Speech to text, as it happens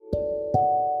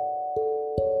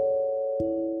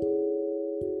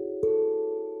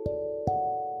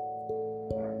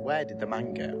where did the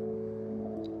man go?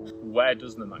 Where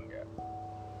does the man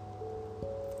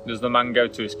go? Does the man go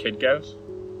to his kid goes?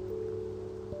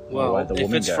 Well, where the if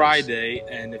woman it's goes. Friday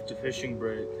and if the fishing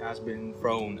break has been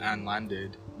thrown and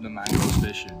landed, the man goes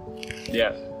fishing.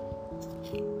 Yeah.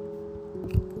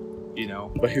 You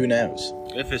know, But who knows?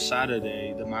 if it's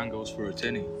Saturday, the man goes for a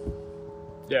tinny.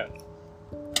 Yeah.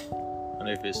 And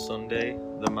if it's Sunday,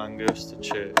 the man goes to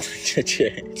church.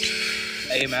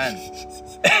 Amen.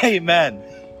 Amen.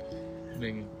 I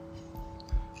mean,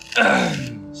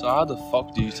 So how the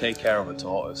fuck do you take care of a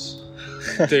tortoise?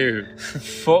 dude,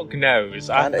 fuck knows.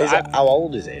 And how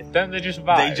old is it? Don't they just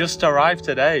vibe? They just arrived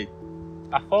today.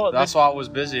 I thought That's why I was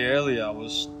busy earlier. I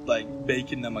was like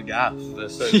making them a gaff. They're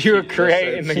so you were cute,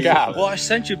 creating they're so the cute. gap. Well, I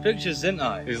sent you pictures, didn't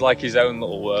I? He's like his own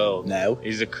little world. No.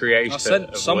 He's a creator I sent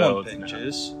of someone worlds now.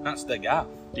 pictures. That's the gaff.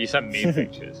 You sent me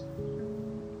pictures.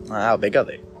 How big are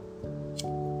they?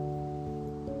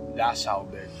 That's how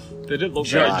big. They didn't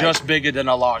look Right. Just bigger than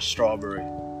a large strawberry.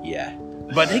 Yeah.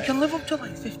 But they can live up to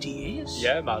like 50 years.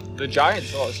 Yeah, man. The giant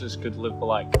tortoises could live for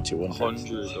like 200.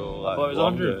 100 or like I thought it was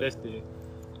longer. 150.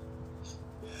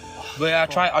 But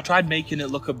yeah, I tried making it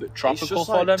look a bit It's tropical just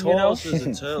for like them, you know. tortoises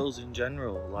and turtles in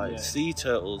general. Like Yeah. sea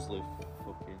turtles live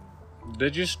fucking They're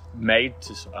just made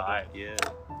to survive. yeah.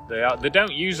 They are. They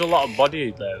don't use a lot of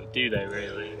body though, do they?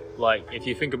 Really? Like if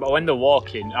you think about when they're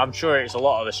walking, I'm sure it's a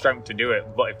lot of the strength to do it.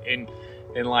 But in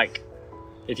like,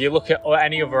 if you look at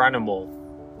any other animal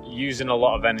using a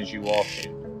lot of energy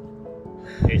walking,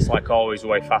 it's like always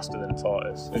way faster than a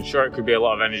tortoise. And sure, it could be a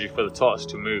lot of energy for the tortoise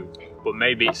to move, but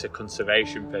maybe it's a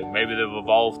conservation thing. Maybe they've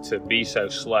evolved to be so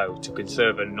slow to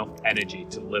conserve enough energy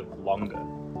to live longer.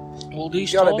 Well,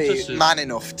 these You gotta tortoises. be man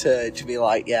enough to be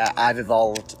like, yeah, I've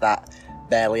evolved that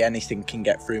barely anything can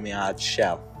get through my hard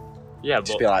shell. Yeah,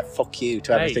 Just but be like, fuck you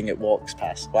to Hey. everything it walks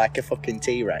past. Like a fucking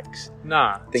T-Rex.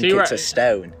 nah. Think T-Rex, it's a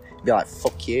stone. Be like,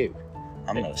 fuck you.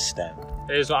 I'm not a stone.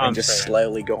 Here's what And I'm just saying.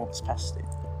 slowly gaunts past it.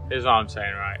 Here's what I'm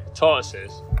saying, right?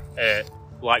 Tortoises,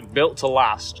 like built to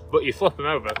last, but you flip them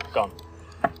over, gone.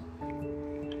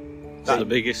 That's the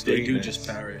biggest They thing. do just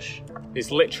perish.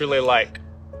 It's literally like,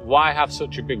 why have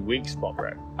such a big weak spot,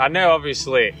 bro? I know,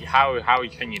 obviously, how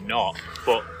can you not?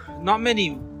 But Not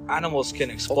many animals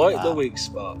can exploit Fuck the that. weak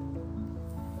spot.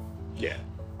 yeah,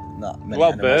 Not many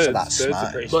well, animals birds are that are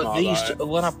smart. pretty But smart. these, though.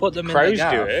 when I put them in Crows the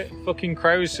gaff, do it. Fucking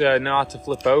crows know how to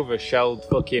flip over shelled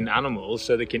fucking animals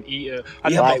so they can eat it.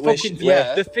 And Yeah, but like fucking,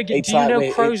 yeah. the figure. It's Do you like know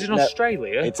we- crows it- in no,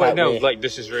 Australia? it's Wait, like no, we- like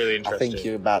this is really I interesting. think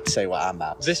you're about to say what I'm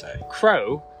about to This say.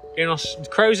 crow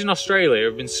crows in Australia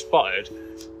have been spotted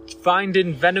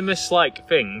finding venomous like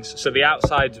things, so the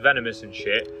outside's venomous and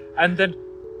shit, and then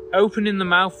opening the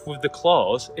mouth with the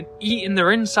claws and eating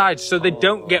their insides so they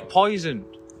don't get poisoned.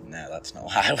 No, that's not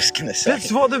what I was going to say.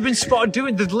 That's what they've been spotted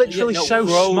doing. They're literally no, so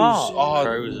crows smart. are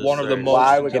Crows are one of the so- most. What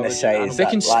I was going to say intelligent is They that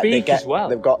can like, speak as well.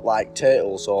 They've got like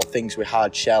turtles or things with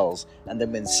hard shells, and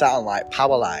they've been sat on like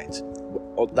power lines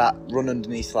that run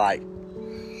underneath like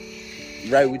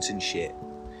roads and shit,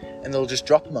 and they'll just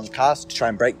drop them on cars to try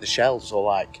and break the shells or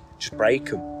like just break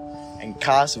them. And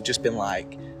cars have just been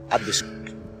like had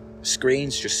the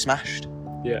screens just smashed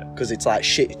Yeah. because it's like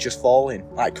shit just falling.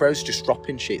 Like crows just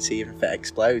dropping shit, see if it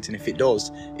explodes, and if it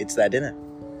does, it's their dinner.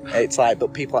 It's like,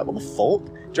 but people are like, what the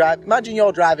fuck? Imagine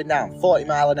you're driving down 40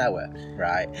 mile an hour,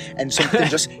 right, and something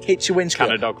just hits your windscreen.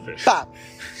 Can of dogfish. Bam!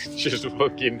 Just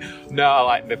fucking no,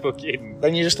 like the fucking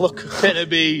Then you just look. Tin of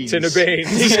beans. tin of beans.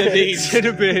 Tin of beans. Tin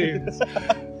of beans.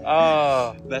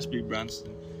 Ah, Best be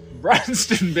Branston.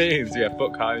 Branston beans. Yeah,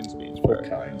 fuck Heinz beans, bro.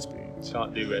 Heinz beans.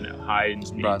 Can't do it. Heinz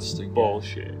beans. Branston.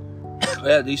 Bullshit.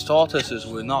 Yeah, these tortoises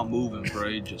were not moving for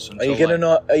ages. Are Until, you gonna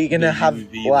like, know? Are you gonna the have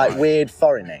UV like light. weird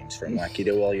foreign names from like you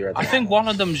do all your other? I think one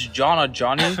of them's John or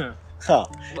Johnny. Huh.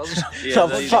 Yeah, So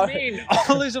they- far- I mean,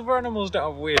 all these other animals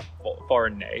don't have weird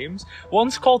foreign names.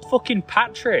 One's called fucking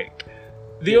Patrick.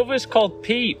 The other's called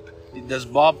Peep. There's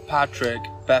Bob, Patrick,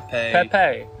 Pepe,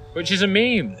 Pepe, which is a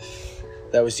meme.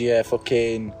 That was your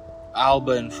fucking.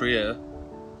 Alba, and Freya.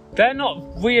 They're not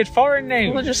weird foreign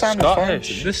names. Well, they just sounded foreign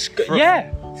Scottish. to The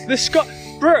yeah, the Scot.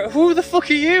 Bro, who the fuck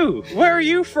are you? Where are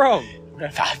you from? me. I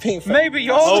think from- Maybe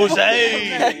you're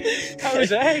Jose.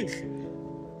 Jose.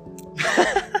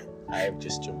 I have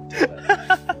just jumped in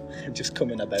there. I'm just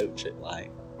coming a boat trip, like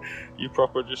You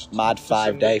proper just mad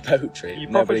 5-day boat trip. You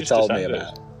proper Nobody just told me descended.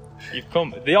 about. You've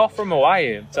come. They are from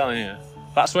Hawaii. I'm telling you.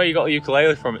 That's where you got the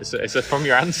ukulele from. It's from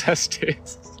your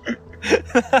ancestors.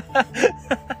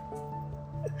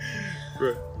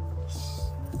 Bro.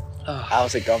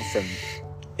 How's it gone from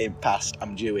in past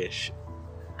I'm Jewish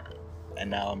and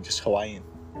now I'm just Hawaiian?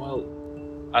 Well,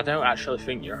 I don't actually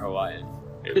think you're Hawaiian.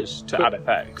 It was to add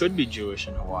effect. Could be Jewish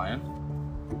and Hawaiian.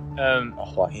 A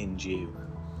Hawaiian Jew.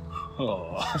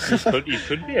 Oh. You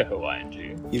could be a Hawaiian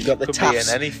Jew. You've got the Could be in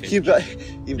taffs. anything. You've got.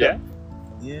 Yeah.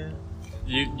 Yeah.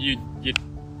 You'd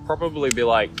probably be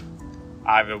like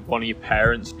either one of your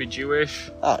parents be Jewish,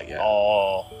 Oh yeah.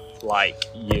 or like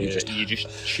you just-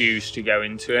 just choose to go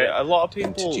into it. Yeah, a lot of people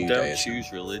Into don't Judaism.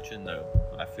 choose religion though.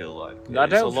 I feel like I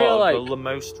There's don't a feel lot of like- the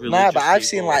most religious. Nah, but I've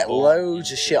seen people like are born-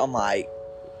 loads of shit on like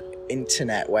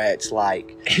internet where it's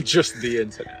like It's just the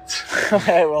internet.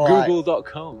 where we're like,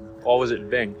 Google.com. Or was it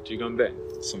Bing? Do you go on Bing?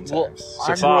 sometimes. Well, I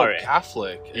grew Safari. up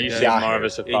Catholic. You Yeah. seem more of a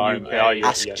Safari. in UK. Oh, yeah,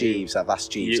 Ask yeah. Jeeves. I've asked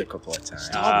Jeeves You- a couple of times.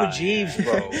 Stop with Jeeves,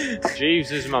 bro.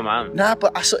 Jeeves is my man. Nah,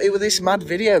 but I saw it with this mad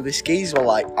video. The skis were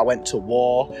like, I went to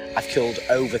war, I've killed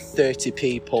over 30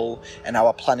 people, and now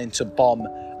we're planning to bomb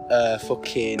a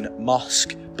fucking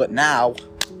mosque. But now,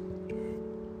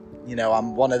 you know,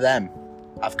 I'm one of them.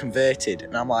 I've converted.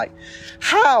 And I'm like,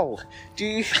 how? Do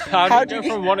you... How do you go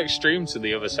from one extreme to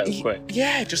the other so quick?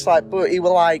 Yeah, just like, but he were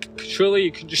like, Surely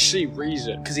you can just see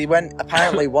reason. because he went,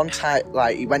 apparently one time,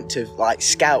 like, he went to, like,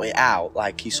 scout it out.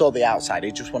 Like, he saw the outside,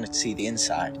 he just wanted to see the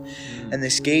inside. And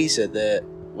this geezer, the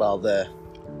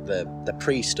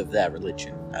priest of their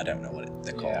religion, I don't know what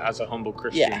they're called. Yeah, as a humble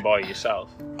Christian Yeah. boy yourself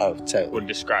Oh, totally. would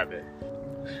describe it.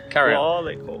 Carry What on. are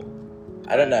they called?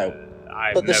 I don't know. I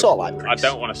have But they're no sort of like clue. I priests.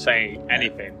 don't want to say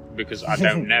anything because I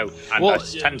don't know, and Well,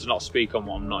 I tend to not speak on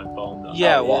what I'm not informed on.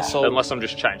 Yeah, Oh, well, yeah. so Unless I'm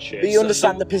just chatting shit. But you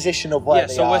understand the position of where yeah,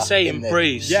 they so are. we're saying in the-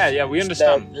 priest. Yeah, we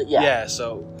understand. Yeah,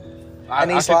 so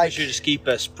And I he's think like- we should just keep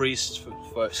as priests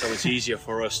so it's easier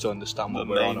for us to understand what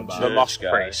The we're on main about. The church mosque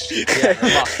guy. priest. Yeah, the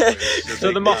mosque priest. So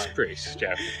the big mosque guy. priest,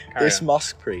 Jeff. Carry This on.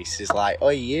 mosque priest is like, oh,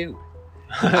 you.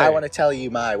 I want to tell you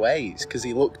my ways, because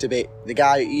he looked a bit. The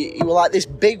guy, he was like this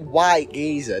big white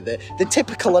geezer, the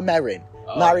typical American,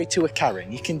 married to a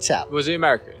Karen. You can tell. Was he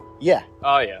American? Yeah,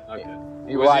 Oh yeah, okay.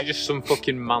 He Was like- he just some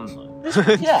fucking manler?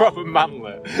 Yeah. Proper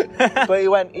manler.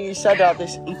 but he said,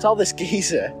 he told this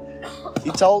geezer, he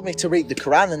told me to read the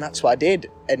Quran, and that's what I did.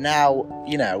 And now,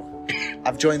 you know,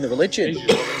 I've joined the religion. He's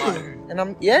just loving life.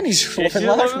 And he's He's living just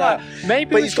life loving now. life. Maybe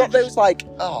But we he's got should just- those like,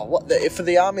 for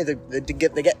the army, they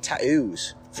get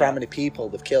tattoos for how many people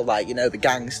they've killed. Like, you know, the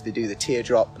gangs, they do the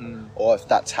teardrop, or if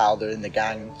that's how they're in the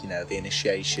gang, you know, the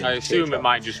initiation. I assume teardrop. it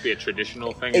might just be a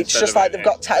traditional thing. It's instead just of like a- they've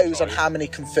got tattoos on sorry. how many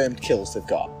confirmed kills they've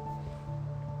got.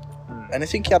 And I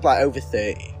think he had like over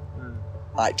 30.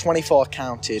 Like 24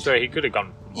 counted. So he could have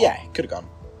gone. Yeah, he could have gone.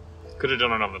 Could have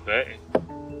done another 30.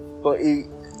 But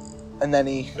and then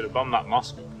he Could have bombed that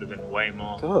mosque. It could have been way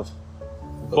more. could have.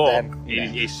 But then,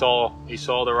 he saw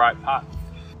the right path.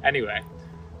 Anyway,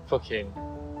 fucking.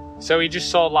 So he just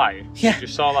saw life. Yeah. He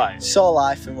just saw life. saw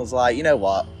life and was like, you know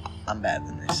what? I'm better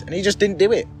than this. And he just didn't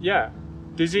do it. Yeah.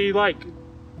 Does he like?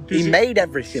 He made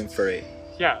everything for it.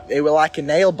 Yeah. It were like a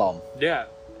nail bomb. Yeah.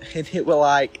 And it were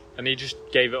like, And he just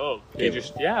gave it up. He Gave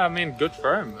just, yeah, I mean, good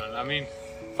for him, man. I mean,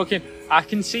 fucking, I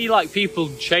can see, like, people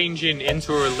changing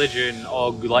into a religion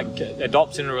or, like,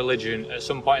 adopting a religion at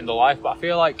some point in their life, but I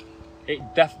feel like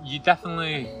you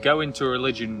definitely go into a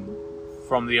religion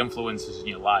from the influences in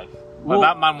your life. But Well-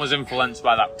 that man was influenced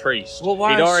by that priest. Well,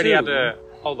 why He'd already had assume?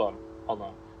 Hold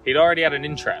on. He'd already had an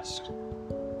interest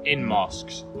in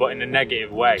mosques, but in a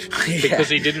negative way, Yeah. because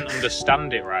he didn't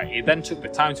understand it right. He then took the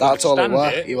time to that's all it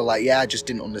understand was. He were like, yeah, I just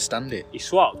didn't understand it. He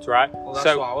swapped, right? Well, that's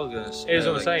so what I was gonna say. here's what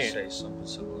I'm like, saying. Say something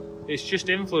similar. it's just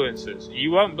influences.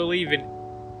 You won't believe in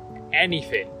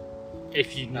anything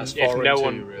if That's if foreign no to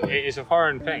one. you, really. It is a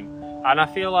foreign thing, and I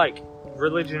feel like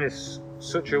religion is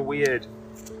such a weird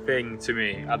thing to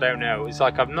me. I don't know. It's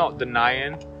like I'm not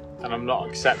denying and I'm not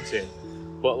accepting,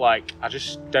 but like I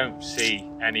just don't see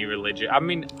any religion. I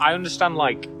mean, I understand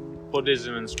like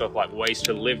Buddhism and stuff, like ways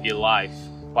to live your life.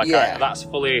 Like Yeah. that's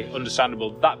fully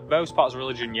understandable. That most parts of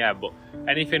religion, yeah, but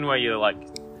anything where you're like,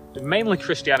 mainly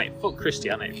Christianity. Fuck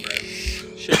Christianity, bro.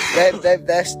 Shit.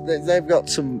 They've got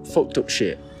some fucked up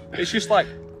shit. It's just like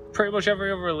pretty much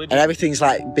every other religion. And everything's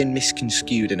like been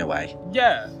misconstrued in a way.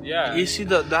 Yeah, yeah. You see,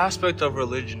 the aspect of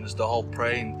religion is the whole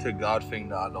praying to God thing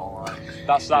that I don't like.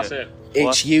 That's it.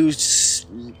 It's used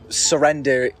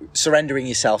surrendering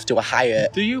yourself to a higher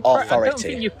Do you? I don't authority.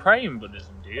 think you pray in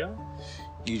Buddhism, do you?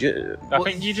 You just, I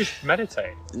think you just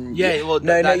meditate. Yeah, well,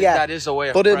 no, that, yeah. that is a way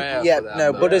of Buddhism, prayer. yeah, for them,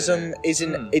 no, though, Buddhism isn't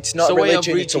it? isn't. It's not It's a way of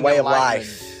religion. It's a reaching way of enlightenment.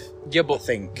 life. Yeah, I but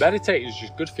think. meditate is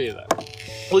just good for you, though.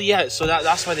 Well, yeah, so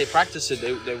that's why they practice it.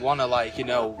 They want to, like, you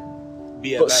know,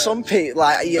 be a But better- some people,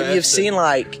 like you've person. seen,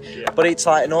 like, Yeah. but it's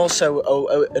like, and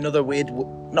also another weird,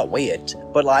 not weird,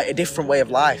 but like a different way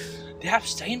of life. They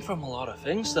abstain from a lot of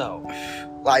things, though.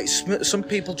 Like some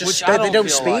people just Which I they don't don't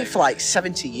feel speak like- for like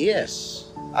 70 years,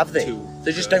 have they? Two.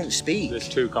 They just There's- don't speak. There's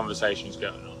two conversations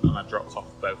going on. and I dropped off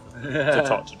both to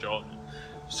talk to Jordan.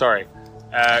 Sorry.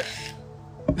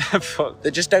 Fuck.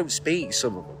 They just don't speak,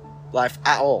 some of them, like,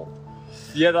 at all.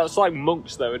 Yeah, that's like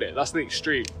monks, though, isn't it? That's the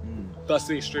extreme. That's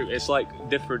the extreme. It's like a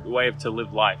different way to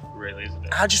live life, really, isn't it?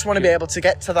 I just want to be able to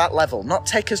get to that level, not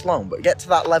take as long, but get to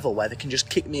that level where they can just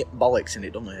kick me at bollocks and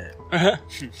it doesn't hurt.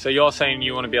 So you're saying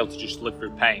you want to be able to just live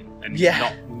through pain and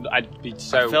Yeah. not? I'd be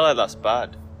so. I feel like that's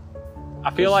bad. I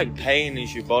feel like pain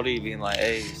is your body being like,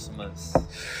 hey,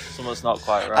 someone's not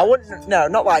quite right. I wouldn't, no,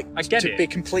 not like I get to it. be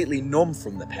completely numb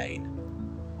from the pain.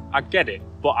 I get it,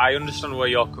 but I understand where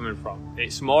you're coming from.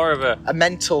 It's more of A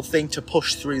mental thing to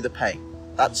push through the pain.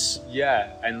 That's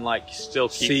and like still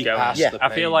keep See going. past Yeah. the I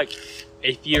feel pain. like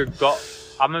if you've got,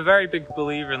 I'm a very big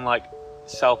believer in like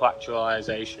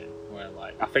self-actualization, where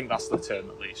like I think that's the term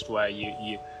at least, where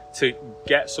you to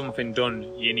get something done,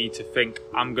 you need to think,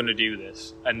 I'm gonna do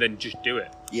this, and then just do it.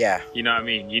 yeah. You know what I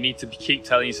mean? You need to keep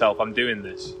telling yourself, I'm doing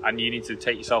this, and you need to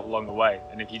take yourself along the way.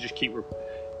 And if you just keep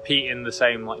repeating the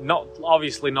same, like not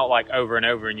obviously not like over and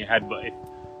over in your head, but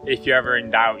if you're ever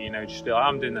in doubt, you know, just be like,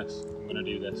 I'm doing this, I'm gonna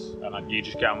do this, and you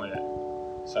just get on with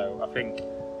it. So I think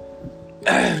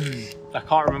I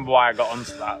can't remember why I got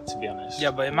onto that, to be honest.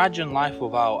 Yeah, but imagine life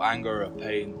without anger or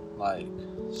pain. Like,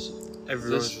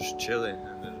 Everyone's just chilling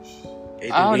and then just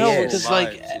It'd I don't be know, weird. because, vibes,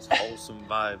 like, it's wholesome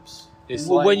vibes. It's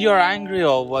when like, you're angry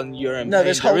or when you're in No, pain,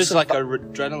 there's there is wholesome like a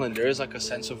adrenaline. There is like a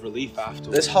sense of relief afterwards.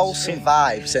 There's wholesome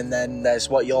vibes, and then there's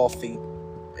what you're thinking.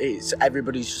 It's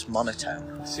everybody's just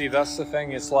monotone. see, that's the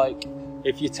thing. It's like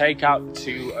if you take out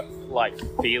two like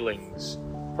feelings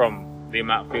from the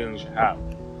amount of feelings you have,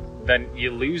 then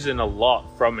you're losing a lot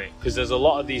from it. Because there's a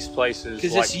lot of these places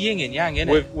because like it's yin and yang, isn't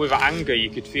it? with anger, you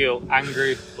could feel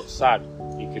angry but sad.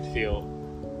 You could feel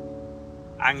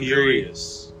angry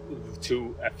Furious.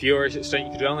 to a furious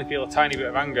extent. You could only feel a tiny bit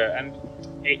of anger, and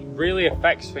it really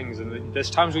affects things. And there's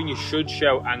times when you should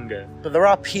show anger. But there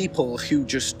are people who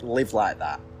just live like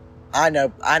that. I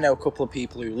know a couple of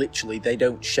people who literally they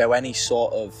don't show any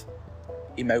sort of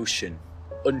emotion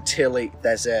until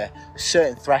there's a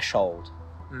certain threshold.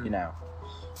 You know,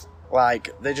 like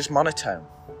they're just monotone,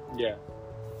 Yeah.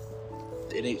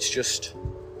 and it's just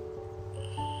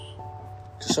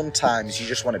sometimes you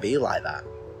just want to be like that,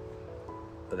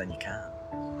 but then you can't.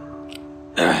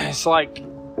 It's like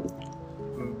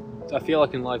I feel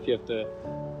like in life you have to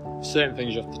certain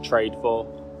things you have to trade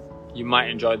for. You might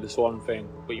enjoy this one thing,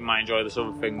 but you might enjoy this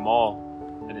other thing more,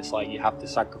 and it's like you have to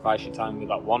sacrifice your time with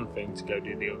that one thing to go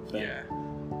do the other thing.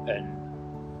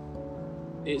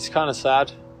 And it's kind of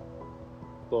sad,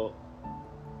 but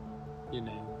you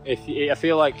know, I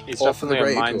feel like it's All for the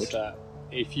definitely a greater good. mindset.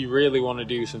 If you really want to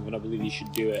do something, I believe you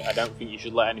should do it. I don't think you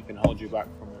should let anything hold you back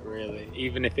from it, really,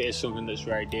 even if it is something that's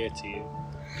very dear to you.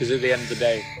 Because at the end of the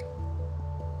day,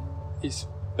 it's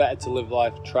better to live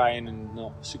life trying and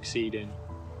not succeeding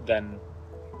than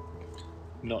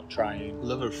not trying.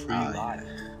 Live a free Oh, life.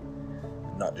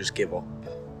 Not just give up.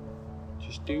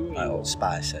 Just do it. Like old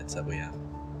Spice said that we have.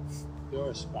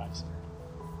 You're a spice.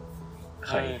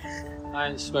 Hey. I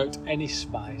ain't smoked any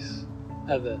spice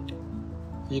ever.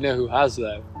 You know who has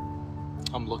though?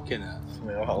 I'm looking at.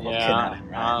 We're all looking Yeah, at him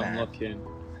right I'm now. looking.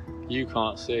 You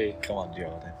can't see. Come on,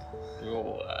 Jordan.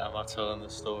 Oh, am I telling the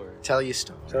story? Tell your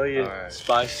story. Tell you Alright.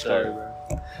 spice story, So-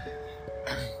 bro.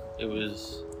 It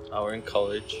was, I were in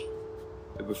college.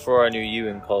 Before I knew you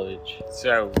in college.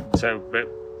 So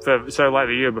like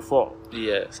the year before,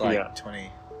 Yeah. It's like Yeah.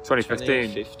 2015.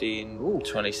 2015, Ooh.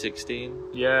 2016.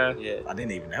 Yeah. Yeah. I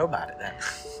didn't even know about it then.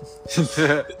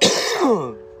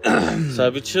 So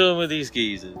I'd be chilling with these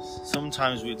geezers.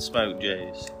 Sometimes we'd smoke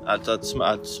J's. I'd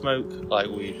smoke like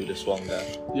weed with this one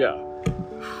guy. Yeah.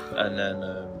 And then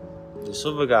this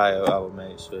other guy I was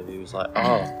mates with, he was like,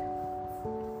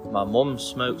 oh, my mum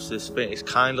smokes this thing. It's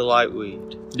kind of like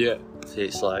weed. Yeah.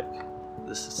 It's like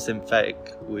this synthetic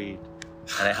weed.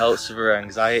 And it helps with her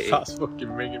anxiety. That's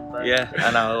fucking ringing, bro. Yeah,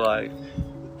 and I was like,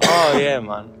 oh yeah,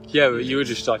 man. Yeah, but you were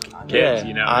just like a kid, Yeah,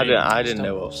 you know. I didn't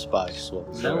know what spice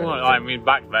was. No, or I anything. mean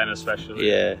back then especially.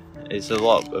 Yeah, it's a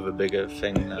lot of a bigger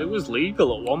thing now. It was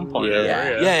legal at one point. Yeah. over Yeah.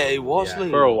 here. Yeah, it was Yeah.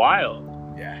 legal. For a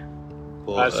while. Yeah.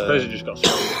 But, I suppose it just got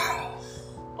stronger.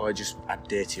 Or it just had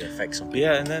dirtier effects on but people.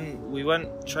 yeah, and then we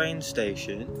went train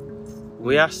station.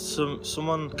 We asked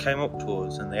someone came up to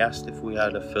us and they asked if we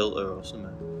had a filter or something.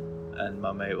 And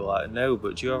my mate was like, no,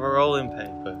 but do you have a rolling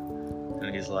paper?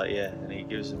 And he's like, yeah, and he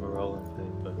gives him a rolling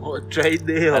paper. What a trade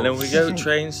deal. And then we go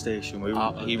train station.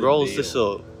 He rolls this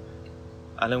up,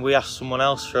 and then we ask someone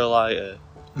else for a lighter.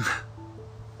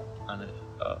 And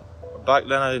back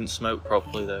then I didn't smoke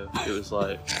properly though. It was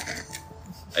like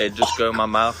it'd just go in my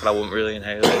mouth and I wouldn't really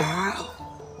inhale it.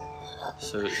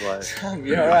 So it's like Sam,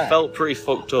 you I alright? felt pretty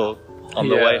fucked up on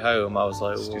the Yeah. way home. I was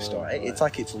like, It's just "Whoa." alright. It's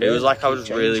like it's. It was like I was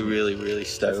changing. really, really, really If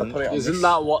I stoned. put it on Isn't this-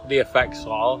 that what the effects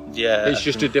are? Yeah. It's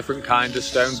just a different kind of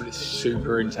stone, but it's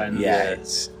super intense. Yeah,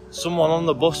 it's. Someone on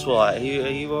the bus were like, are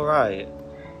you alright?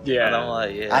 Yeah. And I'm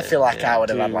like, yeah. I feel like yeah, I would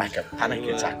have had dude. like a panic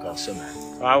attack or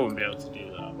something. I wouldn't be able to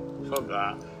do that. Fuck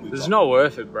that. It's not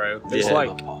worth it, bro. It's Yeah.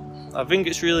 like, I think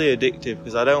it's really addictive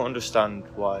because I don't understand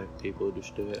why people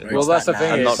just do it. Right. well, that's the that thing.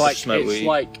 now. And not It's to like smoke it's weed.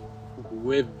 like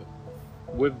with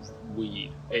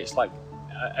weed. It's like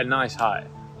a nice high.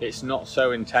 It's not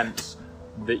so intense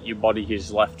that your body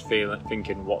is left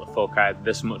thinking, what the fuck, I had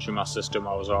this much in my system,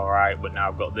 I was alright, but now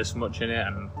I've got this much in it,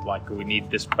 and like we need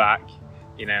this back.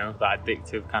 You know, that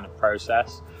addictive kind of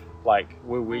process. Like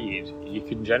with weed, you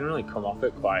can generally come off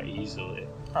it quite easily.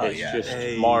 Oh, It's yeah.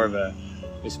 just more of a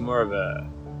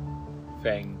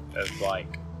thing of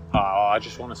like, oh, I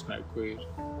just want to smoke weed,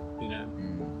 you know,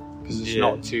 because it's Yeah.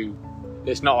 not too.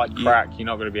 It's not like crack. You're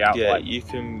not going to be out Yeah, like you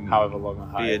can however long a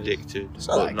high. be is. addicted, It's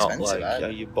not but that not expensive, like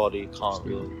either. your body can't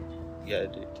really get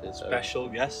addicted. So Special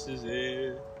guest is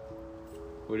here.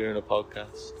 we're doing a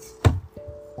podcast.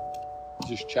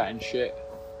 Just chatting shit,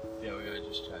 Yeah, we were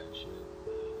just chatting shit.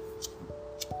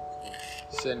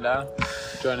 sitting down,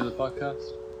 joining the podcast.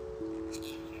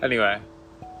 Anyway,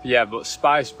 yeah, but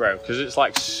spice, bro, because it's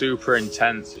like super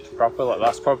intense. It's proper. Like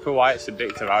that's probably why it's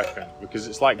addictive, I think, because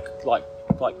it's like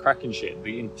crack and shit.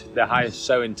 The high is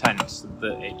so intense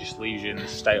that it just leaves you in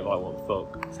this state of like, what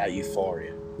the fuck? It's like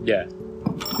euphoria. Yeah.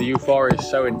 The euphoria is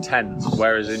so intense,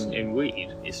 whereas in weed,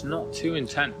 it's not too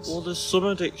intense. Well, there's some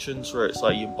addictions where it's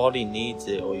like your body needs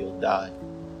it or you'll die.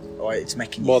 Or it's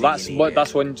making you Well, think that's you need what. it.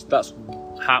 That's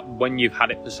when you've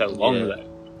had it for so long, Yeah. though,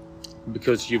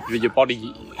 because your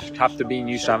body have to be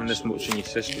used to having this much in your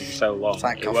system for so long, It's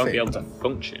like it won't be caffeine. able to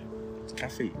function. It's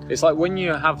caffeine. It's like when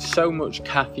you have so much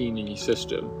caffeine in your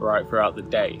system, right, throughout the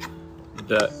day,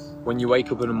 that when you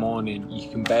wake up in the morning, you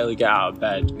can barely get out of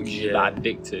bed because you're Yeah. that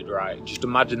addicted, right? Just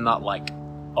imagine that like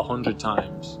 100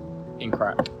 times in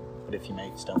crack. But if your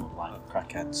mates don't look like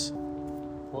crackheads.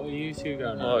 What are you two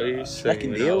going on? What are you Making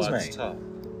saying? deals, mate.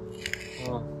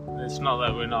 Well, it's not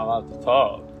that we're not allowed to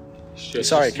talk. It's just,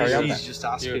 Sorry, carry on. He's just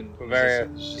asking. We're very.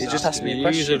 He just asked me a You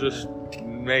question. are just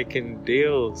making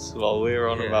deals while we're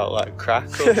on Yeah. about like crack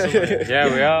or something.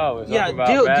 Yeah, we are. We're Yeah, talking about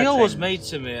deal bad was things. made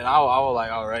to me, and I was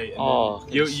like, all right. And Oh,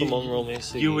 then someone roll me a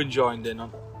ciggy? you joined in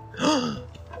on.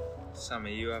 Sam, are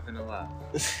you having a laugh?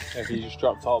 If you just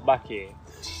dropped all back here.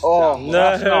 Oh, No.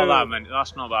 That's not that many.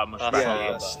 That's not that much That's back not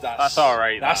here. that That's all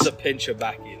right. That's a pinch of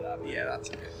backy. That. yeah, that's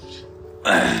a good.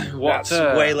 What, That's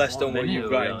way less than what minute you've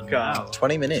are we got on in car. now?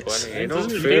 20 minutes. It It doesn't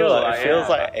doesn't feel feel like like it feels it.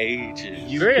 like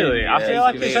ages. Really? I feel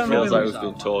like it it's feels only like been- we've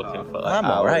been talking for like I'm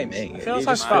hours. alright, mate. It feels It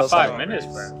like just about feels 5 like- minutes,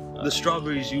 bro. The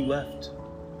strawberries you left.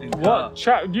 In car.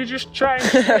 What? You just trying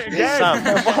shit again?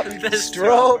 Sam, The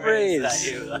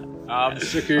strawberries. I'm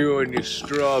sick of you and your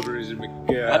strawberries in my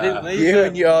car. I didn't leave You them.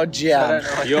 and your jam.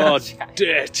 You're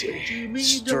dirty.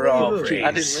 Strawberries.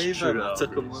 I didn't leave them. I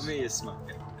took them with me, you smacker.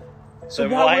 So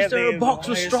why was there a box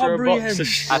of strawberry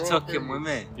hens? I took him with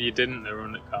me. You didn't. They were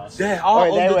on the car. They're all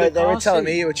Oh, under they the were car telling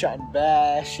seat. me you were chatting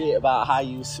bare shit about how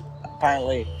you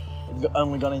apparently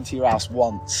only gone into your house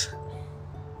once.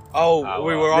 Oh, Oh,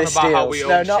 we well. were on This about how deals. we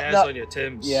No, own not- shares not- on your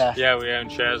Tims. Yeah. Yeah, we own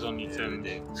shares on you, Tim.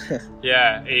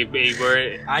 Yeah, he were.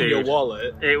 And your Dude,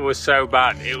 wallet. it was so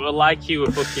bad. It was like he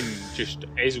were fucking just.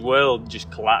 His world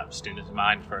just collapsed in his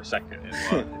mind for a second. It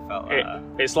felt like that.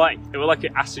 It's like it was like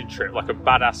an acid trip, like a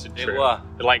bad acid It trip. was.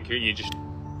 Like you just.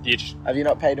 Have you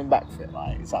not paid them back for it?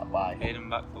 Like, is that why? Paid him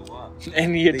back for what?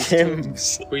 any of These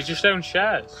Tim's. We just own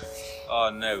shares. Oh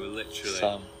no, literally.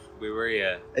 Sam. We were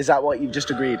here, Is that what you've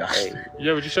just agreed on?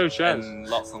 Yeah, we just own shares. and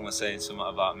Lachlan was saying something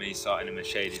about me sorting him a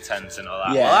shady tent and all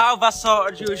that. Yeah. Well, how have I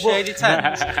sorted you a shady tent?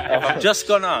 I've just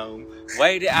gone home,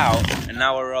 weighed it out, and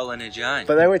now we're all in a giant.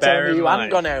 But they were Bear telling me in you hadn't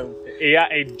mind. gone home.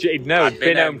 He'd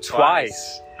been home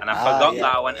twice. And I forgot yeah.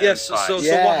 that I went home Yes, twice. so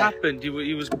Yeah. what happened? He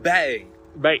was betting.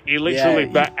 Mate, he literally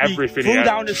Yeah, bet everything. He threw had.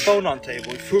 down his phone on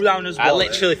table. He threw down his I wallet.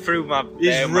 literally threw my,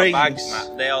 His my rings. bags,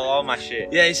 they all my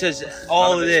shit. Yeah, he says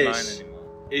all None it of it's is mine anymore.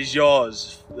 is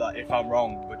yours. Like, if I'm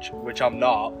wrong, which I'm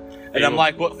not. And Yeah. I'm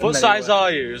like, what foot And then size he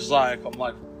are you? He's like, I'm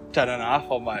like 10 and a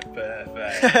half. I'm like,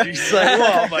 perfect. He's like,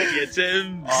 what? I'm like, yeah,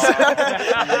 Tim's.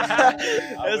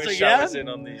 I was wish like, I yeah. was in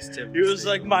on these Tims. He was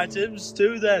like, my Tim's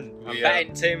too then. I'm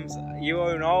betting Tim's. You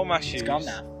own all my shoes. It's gone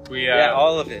now. We Yeah,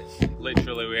 all of it.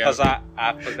 literally we Because own.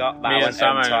 I forgot that Me I and went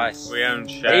Sam home twice. we own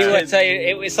He shares. would say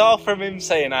it was all from him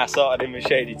saying I sorted him a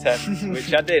shady tent,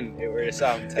 which I didn't. It were a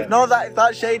sound tent. If not if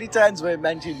that shady tens were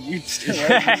mentioned, you'd still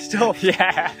own stuff.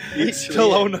 Yeah. You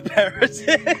still own a pair of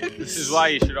tins. This is why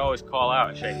you should always call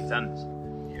out shady tents.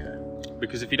 Yeah.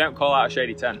 Because if you don't call out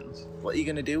shady tents, What are you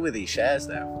gonna do with these shares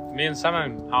though? me and Sam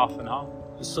own half and half.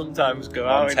 Sometimes go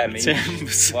One out Tim in each.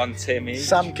 Timbs. One Tim each.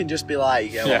 Sam can just be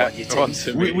like, "Yo, I want your tins."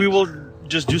 We will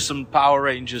just do some Power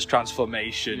Rangers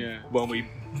transformation Yeah. when we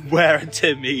wear a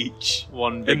Tim each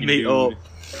One big and meet dude.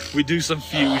 up. We do some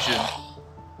fusion.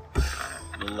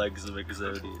 The legs of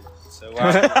Exodius. So what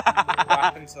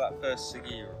happened to that first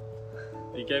ciggy?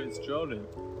 He gave it to Jordan.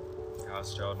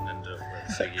 How's Jordan ended up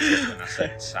with a ciggy when I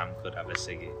said Sam could have a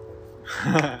ciggy?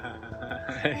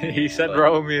 He said,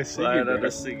 "Roll me a I ciggy." had a bro."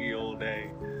 ciggy all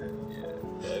day.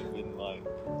 Yeah, I've been like,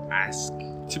 Ask.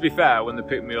 To be fair, when they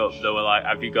picked me up, they were like,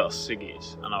 "Have you got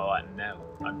ciggies?" And I was like, "No,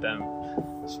 I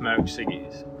don't smoke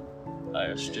ciggies." I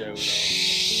asked Joe.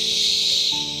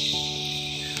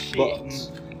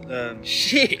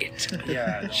 Shit.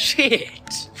 Yeah. Shit.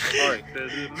 Sorry,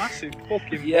 there's a massive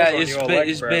fucking Yeah, bug on it's your been- leg,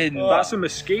 it's bro. been- That's a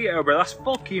mosquito, bro. That's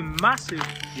fucking massive.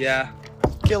 Yeah.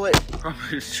 Kill it.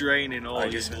 Probably draining all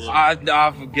his blood.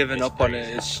 I've given up on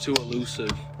it. It's too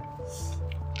elusive.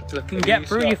 They can get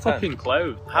through your fucking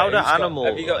clothes. How do animals?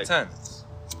 Have you got like, tents?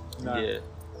 No. Yeah,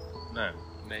 No.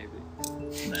 maybe.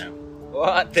 No.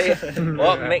 What?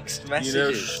 What mixed You know,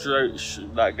 messages?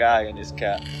 that guy and his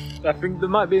cat. I think they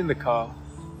might be in the car.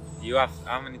 You have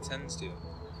how many tens do you?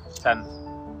 10.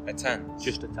 A tent.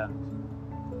 Just a 10.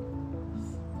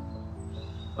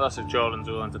 Well, that's if Jordan's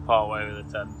willing to part way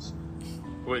with the 10s.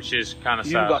 Which is kind of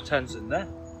You've sad. got tens in there.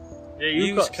 Yeah,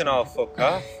 You can all fuck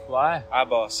off. Why? I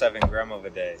bought 7 gram of a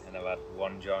day and I've had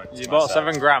one joint. You to bought myself.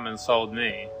 7 gram and sold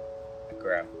me A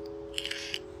gram.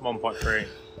 1.3.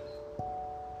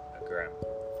 A gram.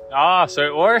 Ah, so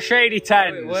it were a shady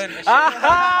 10. it weren't a shady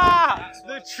Aha!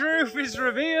 The truth is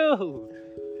revealed.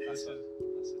 That's a tent.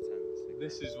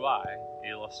 This is why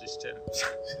he lost his tin. This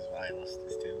is why I lost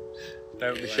this too.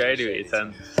 Don't be shady with your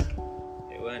tin.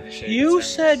 It weren't a shady You tent.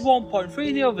 said 1.3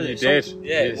 the other day. You did.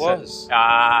 Yeah, You it said- was.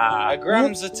 Ah. A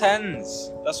gram's a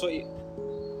tens. That's what you.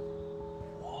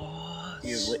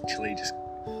 You've literally just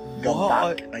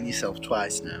gone back on yourself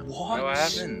twice now. What? No, I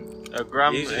haven't. A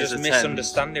gram You're is just a 10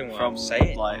 misunderstanding what from I'm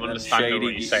saying. like I'm them understanding shady,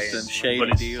 what you're saying, them shady but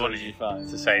it's deals funny you find.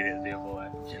 to say it the other way.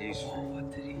 What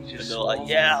did he And just they're like,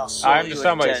 yeah, I'll I sell you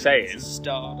understand a what you're 10 saying. to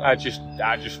start. I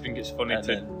just think it's funny And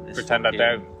to then it's pretend I fucking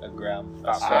don't. A gram.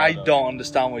 That's I don't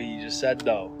understand what you just said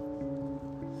though.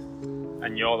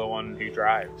 And you're the one who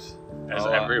drives. As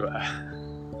Oh, everywhere.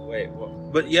 Wait,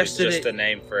 what? But It's yesterday, just a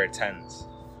name for a tent.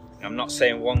 I'm not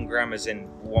saying 1 gram as in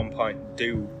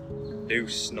 1.2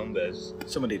 deuce numbers.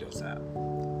 Somebody does that.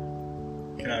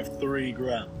 Can I have 3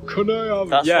 gram? Can I have?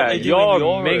 That's Yeah, what they do you're in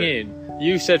Europe. minging.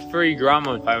 You said 3 gram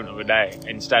on phone of a day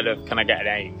instead of can I get an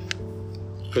 8?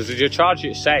 Because if you charge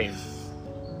it same.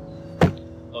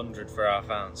 100 for half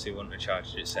ounce, he wouldn't have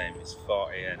charged it the same. It's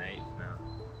 40 and 8 now.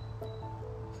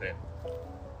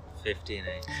 50 and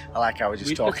 8. I like how we're just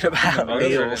We- talking about 100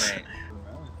 and meals. 8.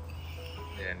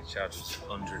 Yeah, and he charges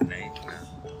 108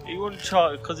 now. He wouldn't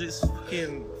charge because it's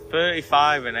fucking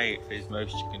 35 and 8 is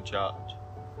most you can charge.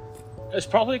 it's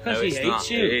probably because No, he it's hates not.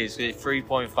 you. It is. It's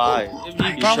 3.5. You You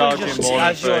probably charge just him more than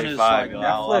has you on his, 35. like,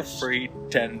 I'll have Netflix. 3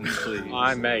 10s, please.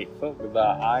 I mate, fuck with that.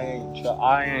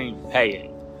 I ain't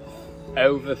paying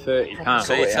over £30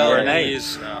 So you for tell an me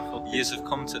 8. you have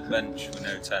come to the bench with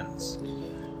no tents.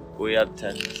 We had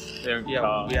 10s.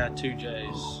 Yeah, we had 2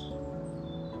 J's.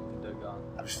 They're gone.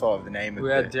 I just thought of the name of We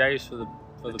the... had days for the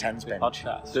tens bench.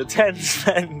 podcast. The 10s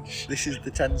bench. This is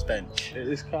the tens bench. It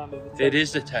is kind of It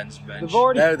is the tens bench. They've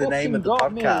already No, the fucking name of the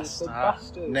got me, podcast. the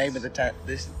bastards. Name of the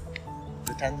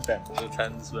the tens bench. The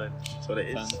 10s bench. That's what it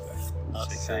is. That's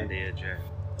Sick sick. idea, Joe.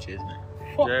 Cheers,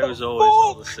 mate. Joe's always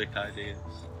all the sick ideas.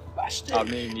 I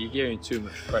mean, you're giving too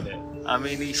much credit. I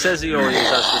mean, he says he always has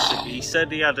the sick. He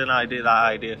said he had that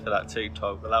idea for that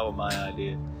TikTok, but that was my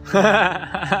idea.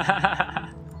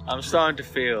 I'm starting to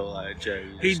feel like Joe.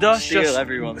 He does steal just-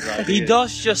 everyone's idea. He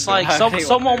does just like I hate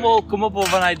someone when will come up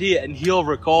with an idea and he'll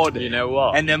record it You know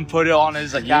what? and then put it on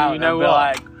his account You know and be what?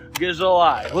 like, "Gives a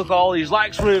like, look at all these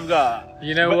likes we've got."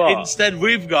 You know But what? instead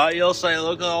we've got, he'll say,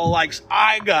 "Look at all the likes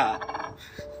I got."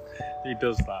 He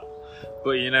does that.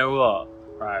 But you know what?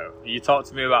 Right, you talked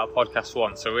to me about a podcast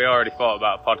once, so we already thought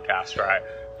about a podcast, right?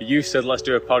 You said let's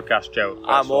do a podcast, Joe. First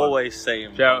I'm one. always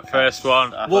saying. Joe, first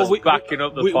one. Well, we- backing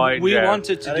up the we, point. we Joe.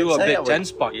 wanted to I do didn't a say I bit would.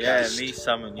 tense podcast. Yeah, me,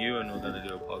 Sam, and you, and we're gonna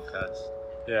do a podcast.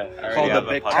 Yeah. I Called already the have a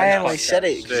Big podcast. I only said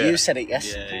it Yeah. because you said it Yeah,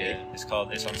 yesterday. yeah. It's on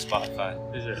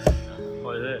Spotify. Is it?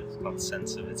 What is it? It's called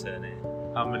Sense of Eternity.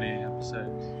 How many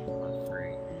episodes? On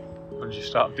 3 When did you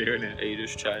start doing it? Are you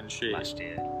just chatting shit? last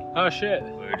year. Oh shit.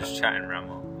 We were just chatting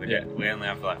ramble. We only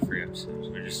have like 3 episodes.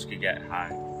 We just could get high,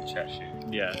 we chat shit.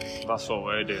 Yeah, that's what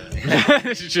we're doing.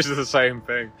 It's just the same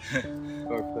thing.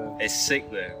 It's sick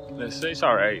though. It's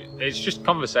alright. It's just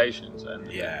conversations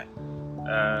and Yeah.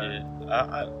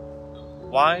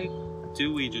 Why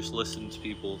do we just listen to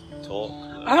people talk?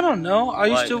 I don't know. I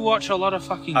used Like- to watch a lot of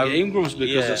fucking I- Game Grumps because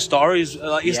yeah. the stories.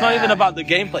 Like, it's not Yeah. even about the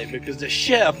gameplay because the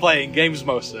shit are playing games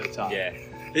most of the time. Yeah.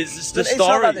 It's just the It's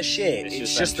not about the story. shit. It's It's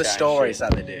just just them the chatting stories shit.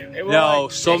 that they do. it was No,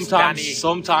 like, sometimes Danny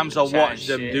sometimes I chatting watch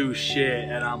them shit. do shit,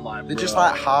 and I'm like, They're bro. just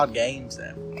like hard games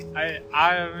then.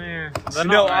 I mean, they're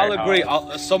No, not very I'll agree.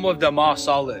 hard. Some of them are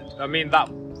solid. I mean, that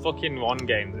fucking one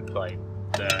game they played.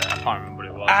 I can't remember what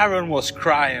it was. Aaron was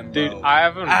crying, bro. Dude, I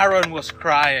haven't was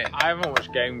crying.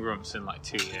 watched Game Grumps in like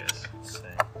 2 years,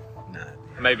 No.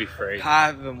 maybe 3. I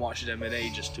haven't watched them in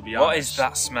ages, to be honest. What is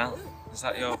that smell? Is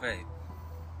that your vape?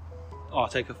 Oh,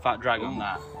 take a fat drag on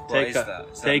that. What Take is a that?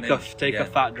 Is that take me? a take Yeah. a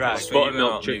fat drag. That's what you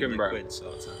Buttermilk want, chicken, bro. liquid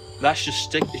sort of thing. That's just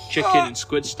stick chicken and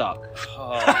squid stock.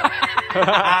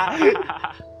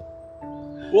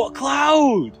 What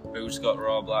cloud? Who's got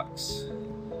raw blacks?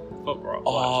 Fuck Rock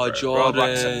Oh, Blacks, bro. Raw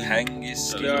blacks are Jordan. peng, you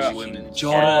skinny Yeah. women.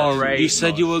 Jordan, Alright, you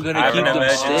said you were gonna I have keep an them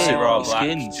emergency stale, raw the black.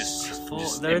 skins.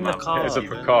 Just They're in the my- car. It's a Yeah,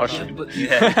 precaution. But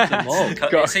Yeah. them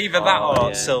up. It's either that Oh, or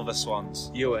yeah. silver swans.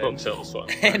 You Fuck win. Silver Swan.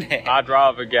 Innit? I'd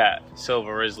rather get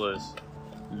Silver Rizzlers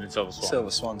than Silver Swan.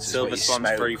 Silver Swans. is Silver what you Swan's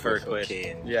smoke free for a for quid.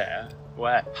 fucking- Yeah.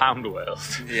 Where? Pound World.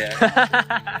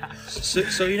 Yeah.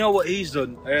 So you know what he's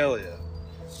done earlier?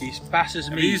 He passes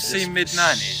me. Have you this seen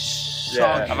Mid-90s?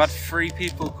 Yeah. I've had 3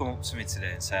 people come up to me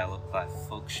today and say I look like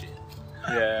fuck shit.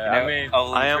 Yeah, You know, I mean,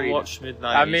 Olin I haven't Freedom. watched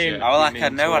Midnight. I mean- yet. I was like, mean I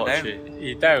know to I watch don't. it.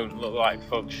 you don't look like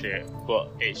fuck shit, but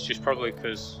it's just probably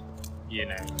because, you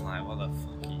know, I'm like, what the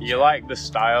fuck? you like the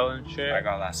style and shit. I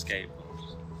got that skateboard.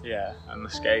 Yeah, and the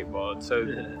skateboard. So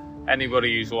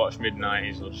anybody who's watched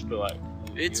Mid-90s will just be like,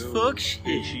 It's "You, fuck shit.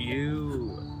 It's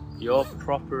you. You're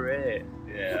proper it."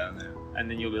 Yeah, I know. And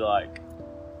then you'll be like,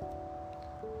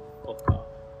 fuck off.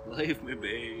 Leave me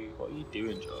be. What are you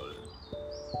doing, Jordan?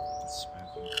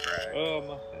 Smoking crack. Oh,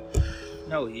 my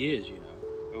No, he is. You know.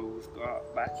 Oh, we've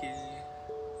got back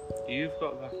in. You've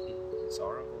got backy. It's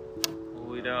horrible. Well,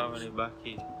 we don't have any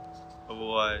backy.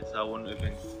 Otherwise, I wouldn't have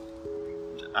been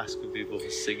asking people for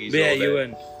ciggies. But yeah, all day.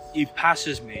 Ewan. He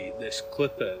passes me this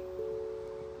clipper.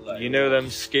 Like, You know them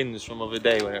skins from other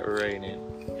day when it were raining?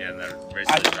 Yeah, and they're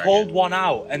I Rizzler pulled Dragon. one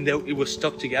out and it was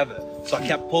stuck together. So I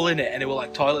kept pulling it and it was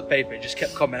like toilet paper. It just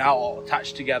kept coming out all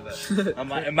attached together. I'm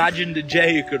like, imagine the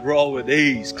J you could roll with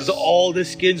these because all the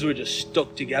skins were just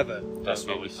stuck together. That's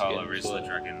what we call a Skins, Rizzler but-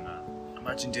 Dragon now.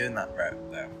 Imagine doing that, bro.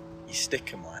 Though you stick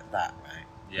them like that, right?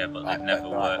 Yeah, but Like they'd never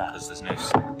like work that. because there's no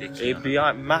sticky It'd on be it.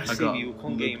 like massive. got You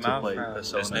couldn't get your mouth around.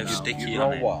 There's no sticky You on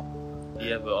roll it. what?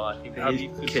 Yeah, but like you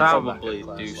could Kids are back probably at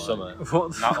class, do like- something.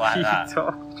 What Not like the that.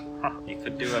 fuck? You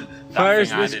could do a Where that has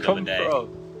thing I this did the come other day.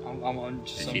 from? I'm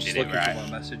just, If I'm you just did it looking right. for my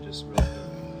messages. Real quick.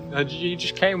 And you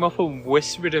just came up and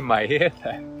whispered in my ear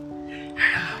then.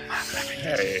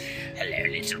 Hey,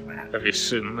 Hello, little man. have you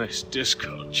seen this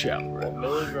Discord chat, bro?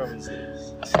 Milligram is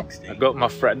this? I got my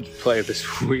friend to play this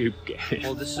weeb game.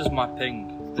 Well, this is my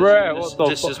ping. Bruh, this, what the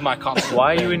This fuck? is my constant.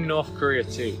 Why are you ping. in North Korea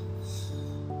too?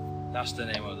 That's the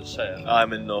name of the sale.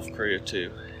 I'm in North Korea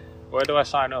too. Where do I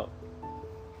sign up?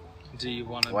 Do you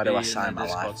want to Why be do I in sign the my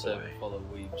Discord life server away? full of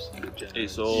weebs and degenerates?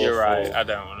 It's all. You're right. I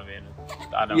don't want to be in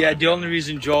it. I don't. Yeah, wanna the only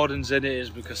reason Jordan's in it is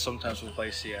because sometimes we'll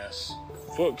play CS.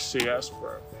 Fuck CS,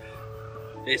 bro.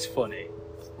 It's funny.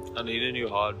 I need a new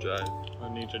hard drive. I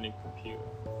need a new computer.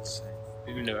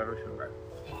 You know everything, bro.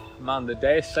 Man, the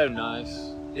day is so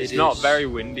nice. It's It not is. very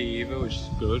windy either, which is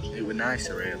good. It was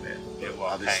nicer, really. It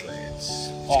was Obviously, it's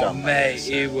Oh got mate,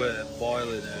 better, it were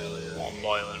boiling earlier. I'm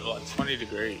boiling, like 20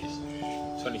 degrees.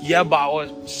 22. Yeah, but I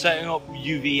was setting up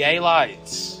UVA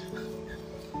lights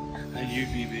and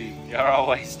UVB. You're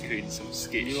always doing some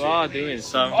skit You shit. are doing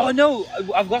some. Oh no,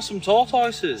 I've got some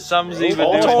tortoises. Sam's even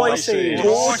doing tortoises.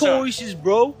 Tortoises,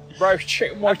 bro. Bro,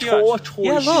 check my Have you- tortoises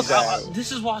Yeah, look, out.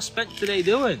 this is what I spent today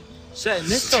doing. Setting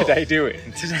this up. Today doing.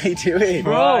 Today doing.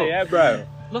 Bro. Right, yeah, bro.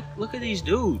 Look at these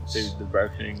dudes. Dude, the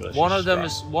broken English. One of them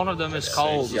is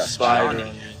called Yeah, spider.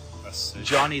 Johnny.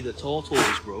 Johnny the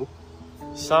tortoise, bro.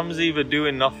 Sam's either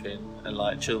doing nothing and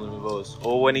like chilling with us,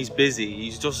 or when he's busy,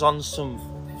 he's just on some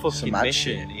fucking mad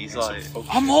mission. shit. He's like,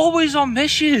 I'm always on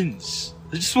missions.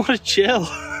 I just want to chill.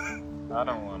 I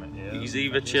don't want it. He's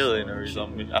either chilling or he's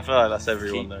on mission. I feel like that's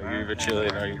everyone though. You're either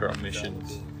chilling or you're on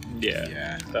missions.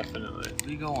 Yeah, definitely.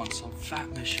 We go on some fat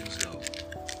missions though.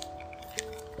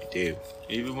 Do.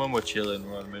 Even when we're chilling,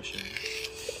 we're on mission.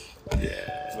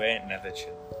 Yeah. We ain't never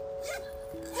chill.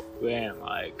 We ain't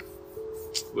like,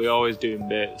 we always doing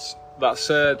bits. That's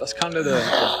kind of the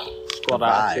squad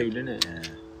Vibe. attitude, isn't it? Yeah.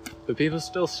 Do people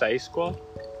still say squad?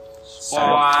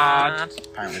 Squad.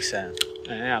 Apparently so.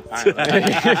 Yeah, apparently.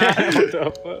 What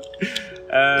the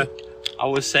fuck? I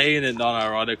was saying it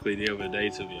non-ironically the other day,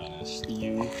 to be honest.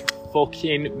 You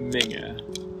fucking minger.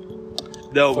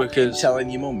 No, Fucking because telling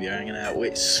your mum you're hanging out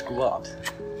with squad.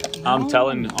 I'm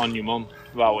telling on your mum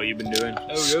about what you've been doing.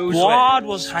 squad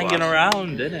was hanging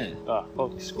around, didn't it? Oh,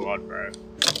 fuck squad, bro.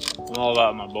 I'm all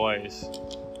about my boys.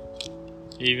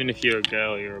 Even if you're a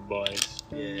girl, you're a boy.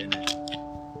 Yeah.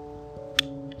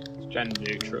 It's gender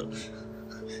neutral.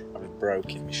 I've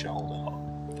broken my shoulder.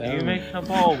 Are you making a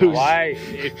ball? Why,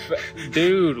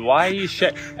 dude? Why are you?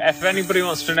 If anybody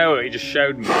wants to know it, he just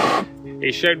showed me.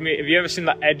 He showed me. Have you ever seen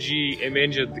that edgy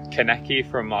image of the Kaneki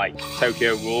from like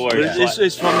Tokyo Ghoul? Where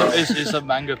It's a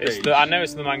manga page. I know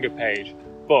it's the manga page,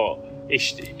 but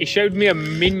he showed me a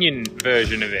minion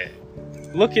version of it.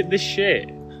 Look at this shit.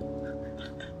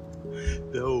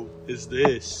 No, it's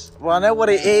this. Well, I know what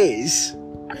it is.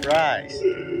 Christ.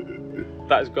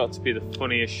 That's got to be the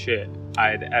funniest shit I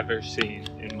had ever seen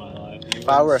in my life. If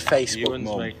I were a Facebook Ewan's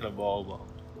mum, making a ball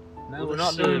bomb. No, we're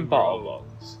not doing bottle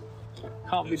bombs.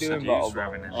 Can't be doing bottle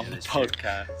grabbing bombs. it. On the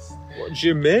podcast. What do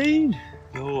you mean?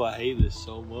 No, I hate this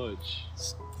so much.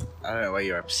 I don't know where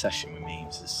your obsession with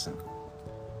memes is.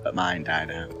 But mine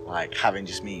died out. Like having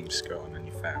just memes scrolling on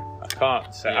your phone. I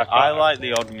can't say. Yeah, I, can't, I like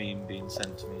the odd meme being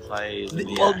sent to me. It's like, hey,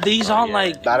 Yeah. Well, these aren't yeah.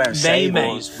 like But I don't save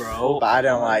memes, them. bro. But I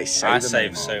don't like I saving save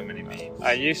them. so many memes.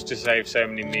 I used to save so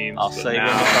many memes. I'll but save them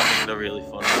now, if I think they're really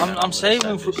funny. I'm saving.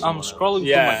 I'm scrolling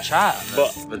Yeah, through my chat.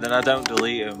 but But then I don't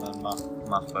delete them and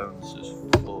my phone's just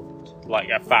fucked. like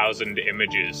 1,000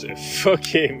 images of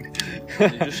fucking.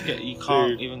 You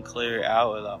can't Dude. even clear it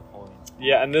out at that point.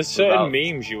 Yeah, and there's certain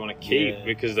Without- memes you want to keep Yeah.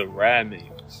 because they're rare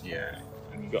memes. Yeah.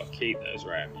 And you got to keep those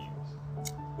rare memes.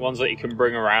 Ones that you can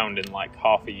bring around in like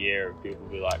half a year and people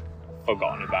will be like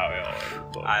forgotten about it already.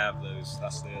 But I have those.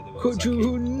 That's the other ones. Could I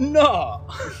you not?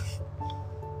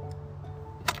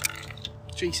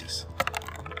 Jesus.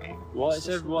 what is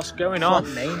it? What's going What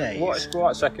on? mayonnaise?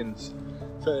 What seconds?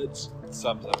 keep.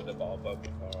 Sam's having a bottle bomb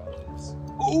before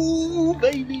I leave. Ooh,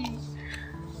 baby.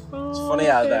 It's funny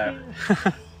how though.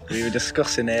 We were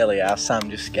discussing earlier how Sam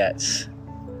just gets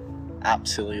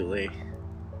absolutely.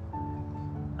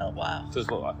 Oh wow. Does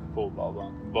look like a cool bottle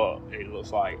bomb, but it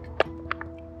looks like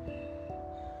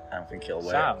I don't think it'll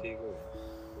work. Sam.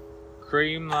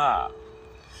 Cream that.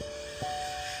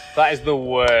 That is the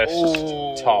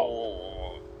worst top.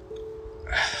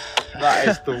 That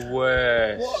is the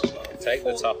worst. Take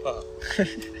the top off.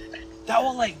 That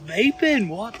one like vaping.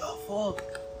 What the fuck?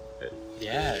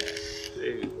 Yeah,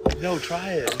 dude. No,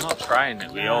 try it. I'm not trying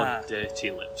it. We Nah. all dirty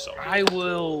lips on. I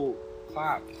will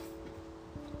clap.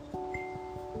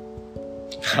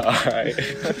 Alright.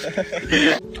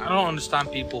 I don't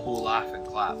understand people who laugh and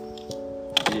clap.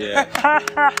 Yeah.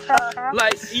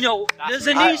 Like, you know, there's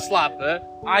a knee slapper.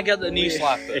 I get the knee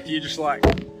slapper. If you just like,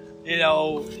 You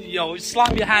know,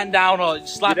 slap your hand down or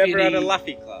slap You your never had knee. a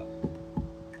laffy clap?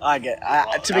 I get.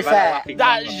 To be I've had a fair, laffy clap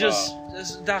That's before.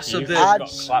 just that's a you've bit.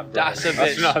 just got clapped, bro. that's a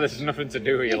bit- No, there's nothing to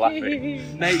do with you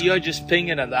laughing. Mate, you're just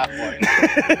pinging at that point.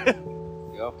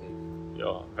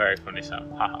 You're very funny,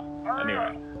 Sam. Haha.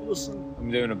 Anyway, Listen.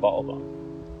 I'm doing a bottle bomb.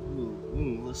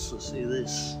 Ooh, let's see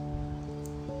this.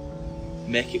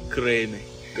 Make it creamy.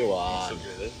 go on.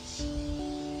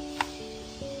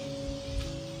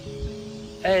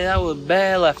 Hey, that was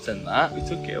bare left in that. We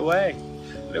took it away.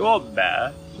 It wasn't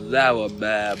bear. That was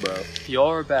bare, bro.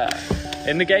 You're a bear.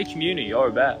 In the gay community, you're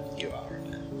a bear. You are.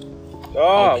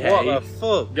 Oh, Okay. what the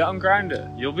fuck? Get on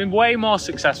Grindr. You'll be way more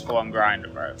successful on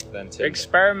Grindr, bro. Then Tinder.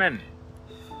 Experiment.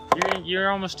 You're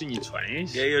almost in your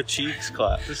 20s. Get your cheeks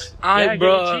clapped. Just, Aye, yeah,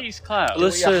 bro. get your cheeks clapped.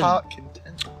 Listen. Your heart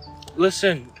content.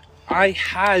 Listen, I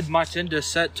had my Tinder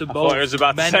set to I both thought I was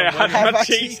about to men say I and had women. my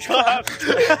cheeks clapped.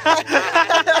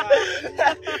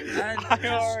 And I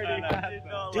already had.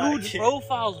 dude,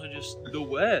 profiles are just the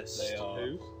worst. They are.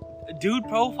 Dude,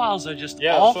 profiles are just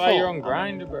Yeah, that's awful. why you're on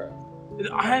Grindr, bro.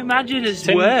 I imagine it's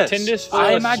Tin- worse. Tinder's full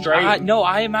I of imagine. straight-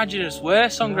 I imagine it's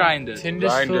worse on Grindr.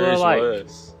 Tinder's full Grindr of is like.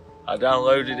 worse. I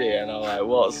downloaded it and I'm like,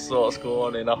 what's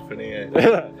going on up in here? See?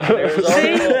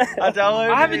 I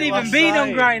downloaded I haven't it even last been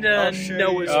on night. Grindr I'll and show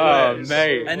know you. it's Oh, worse.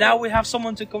 mate. And now we have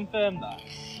someone to confirm that.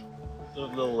 The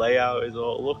layout is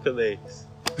all. Look at this.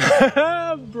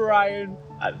 Brian.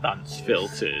 Advanced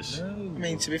filters. I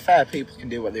mean, to be fair, people can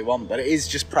do what they want, but it is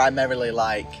just primarily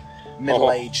like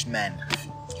middle-aged men.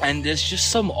 And there's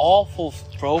just some awful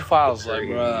profiles, like,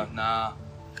 bruh, nah.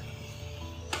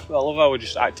 I love how we're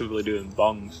just actively doing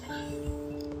bongs.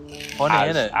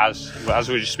 Funny, innit? As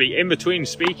we just speak, in between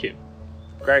speaking.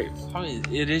 Great. I mean,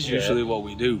 it is usually what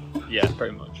we do. Yeah,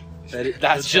 pretty much.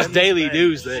 That's just daily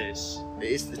news, this. It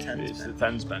is the 10th. It's the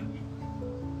Thames bench.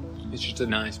 It's just a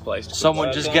nice place to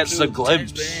Someone just gets a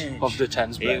glimpse bench. of the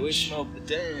Tens Here we bench. smoke the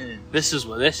den. This is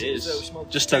what this Here's how we is. smoke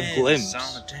the Just a den. glimpse.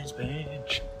 It's on the Tens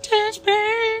bench. Tens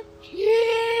bench,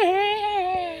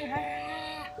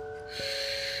 yeah.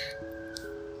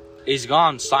 He's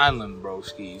gone silent,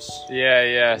 broskies.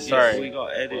 Yeah, sorry. We got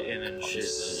editing and shit.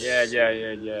 Yeah.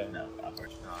 No, I'm on the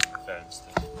phone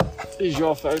still. Is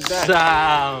your phone dead?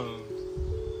 Sound.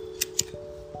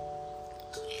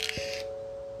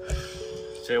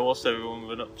 So what's everyone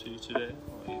been up to today?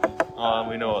 Oh,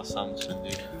 we know what Sam's been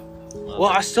doing. Well,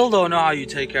 I still don't know how you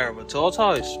take care of a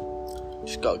tortoise.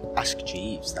 Just got to ask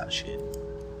Jeeves that shit.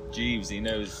 Jeeves, he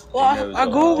knows. Well, he knows I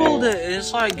what googled to it.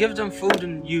 It's like give them food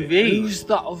and UV. Who's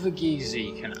that other geezer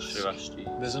you can ask? Should have asked you.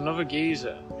 There's another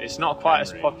geezer. It's not quite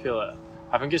as popular.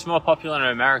 I think it's more popular in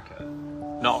America,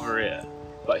 not over here.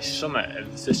 But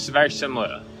it's it's very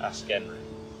similar. Ask Henry.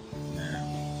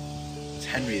 It's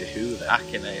Henry the Hoover.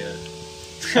 Akinator.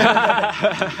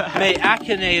 Mate,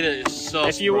 Akinator is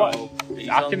sus, If you bro. want,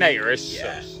 Akinator is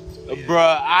Yeah. sus.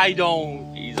 Bruh, I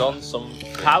don't... He's on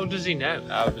something. How does he know?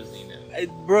 How does he know?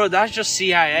 Bro, that's just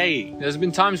CIA. There's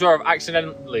been times where I've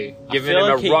accidentally given feel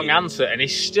him like a wrong answer and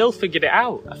he's still figured it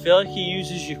out. I feel like he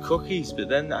uses your cookies, but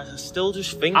then I still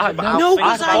just think I- about no, how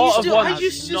I things thought are. of one.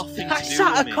 nothing to I do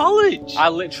sat with at me. college. I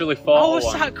literally I thought was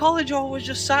of sat one. at college, I was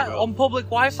just sat on public How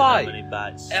Wi-Fi. many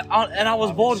bites? And I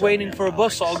was bored waiting for a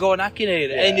bus, so I'll go on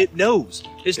Akinator, and it knows.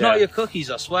 It's not Yeah. your cookies,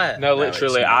 I swear. No, No,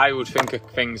 literally, it's not. I would think of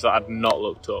things that I'd not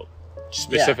looked up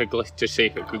specifically to see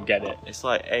if it could get it. It's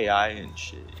like AI and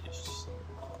shit. It's just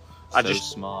I so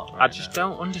just- smart. I Right just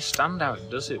now. don't understand how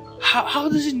it does it. How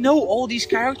does it know all these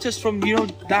characters from, you know,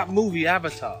 that movie You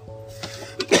Avatar?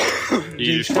 just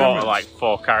James thought Cameron. of like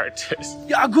 4 characters.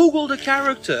 Yeah, I googled a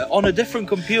character on a different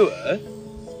computer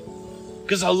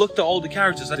because I looked at all the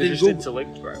characters. I They're didn't just Google,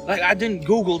 interlinked, bro. like I didn't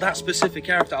Google that specific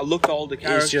character. I looked at all the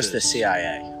characters. It's just the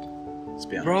CIA. Let's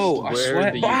be honest. Bro, I We're swear.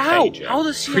 in the But UK, how? Joe. How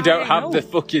does CIA We don't have know? the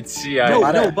fucking CIA. No,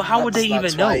 I don't- but how would they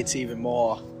that's even why know? it's even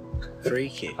more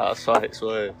freaky. That's why it's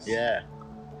worse. Yeah.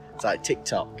 It's like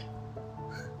TikTok,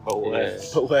 But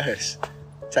worse. but worse.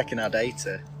 Taking our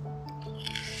data.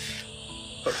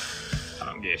 I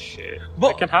don't give a shit.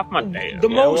 But I can have my data. the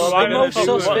most- Why the most fuck-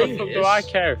 sus what the thing fuck is- do I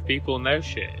care if people know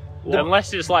shit?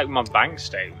 Unless it's like my bank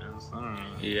statements. I don't know.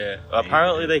 Yeah.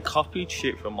 Apparently they copied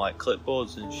shit from like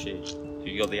clipboards and shit.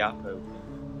 You got the app open.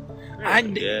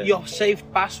 and Yeah. your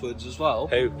saved passwords as well.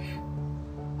 Who?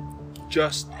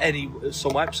 Just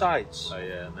some websites. Oh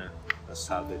yeah, no. That's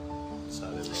how they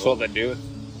That's roll. what they do.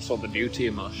 That's what they do to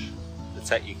you, mush. They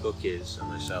take your cookies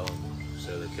and they sell them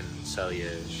so they can sell you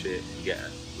shit and get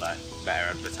like better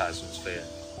advertisements for you,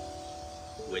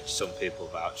 which some people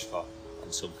vouch for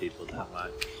and some people don't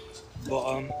like.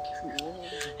 But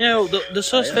you know, the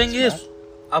sus yeah, thing that's is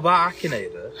about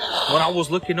Akinator. When I was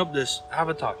looking up this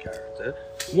Avatar character,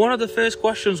 one of the first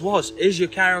questions was, "Is your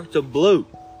character blue?"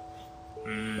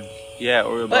 Yeah,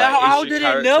 or Like, how is your did it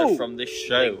character know? from this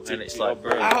show? And it's like,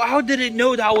 bro. How did it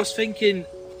know that I was thinking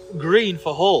green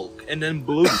for Hulk and then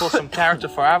blue for some character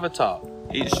for Avatar?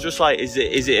 It's just like, is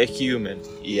it a human?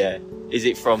 Yeah. Is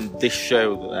it from this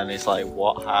show? And it's like,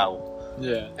 what? How?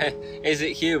 Yeah. Is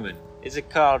it human? Is it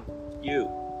called you?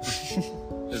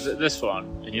 Is it this one?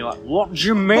 And you're like, what do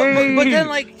you mean? But then,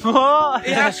 like, what?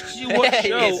 it asks you what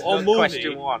show It's or not movie,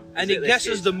 question one. and Is it this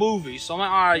guesses kid? the movie. So I'm like,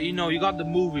 alright, you know, you got the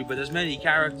movie, but there's many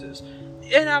characters.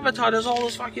 In Avatar, there's all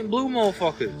those fucking blue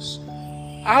motherfuckers.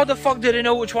 How the fuck did it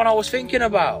know which one I was thinking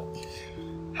about?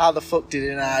 How the fuck did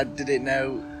it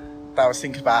know that I was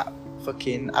thinking about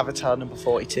fucking Avatar number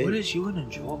 42? What is Ewan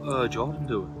and Jordan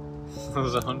doing? That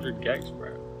was 100 gigs,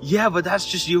 bro. Yeah, but that's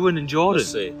just Ewan and Jordan. We'll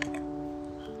see.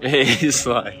 It's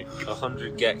like,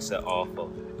 100 gex are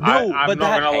awful. I'm but not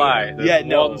that- gonna lie. There's Yeah,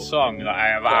 no. one song that I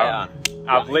have. Yeah.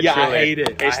 I've literally. Yeah, I hate it.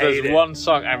 It's I there's hate it. one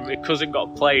song, and because it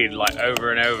got played like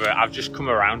over and over, I've just come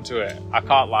around to it. I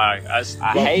can't lie. I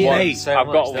hate one- it so I've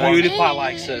much. got though. one- PewDiePie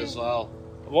likes it as well.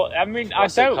 What I mean,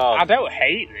 What's it called? I don't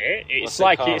hate it. It's What's it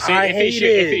like called? it's I if hate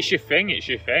it's it. your thing, it's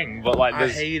your thing. But like, I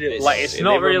there's hate it. like it's it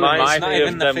not really reminds my not me thing.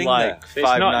 even of the them thing like It's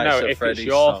Five not Nights no. at If it's Freddy's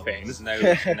your song. thing, There's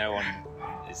no one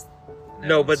is.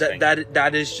 No, but one's thing.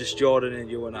 that is just Jordan and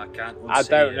you, and I can't. I unsee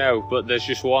don't it. know. But there's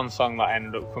just one song that I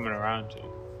ended up coming around to.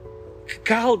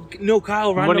 Kyle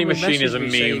randomly Money Machine is messaged a me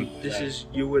meme. saying, this is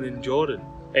Ewan and Jordan.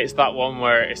 It's that one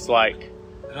where it's like,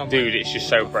 And I'm dude, like, it's just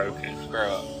so broken.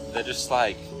 Bro, they're just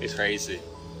like, it's crazy.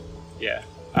 Yeah.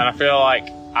 And I feel like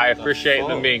I appreciate them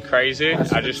fuck? being crazy.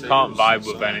 I just can't vibe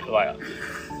with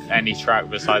any track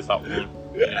besides that one.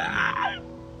 Yeah.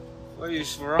 What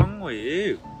is wrong with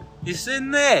you? He's in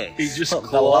there. he just Fuck,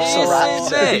 clawed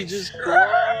He just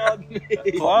clawed me.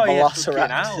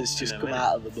 Velociraptors just come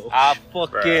out of the bush. I'll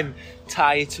fucking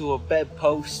tie you to a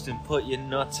bedpost and put your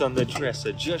nuts on the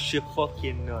dresser. Just your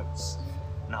fucking nuts.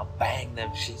 And I'll bang them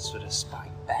shits with a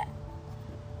spike bat.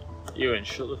 Ewan,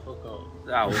 shut the fuck up.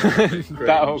 That was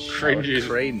That whole cringy as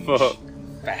Cringe. fuck.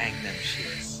 Bang them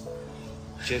shits.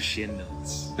 Just your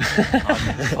nuts. On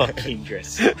the fucking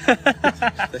dresser.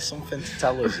 There's something to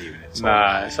tell us, you. It's Nah,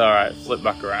 alright. it's alright. Flip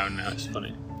back around now. It's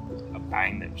funny. I'll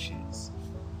bang them shits.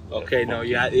 okay. No,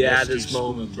 yeah, this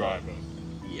moment, bro.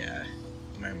 Yeah,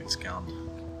 the moment's gone.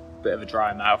 Bit of a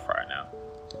dry mouth right now.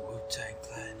 Wu-Tang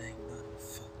Clan ain't nothing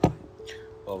fuck with.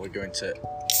 Well, we're going to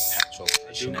petrol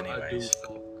station anyways.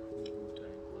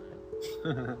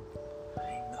 Ain't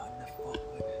nothing to fuck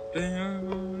with.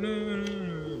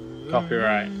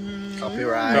 Copyright.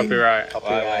 Copyright. Copyright.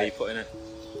 Why are you putting it?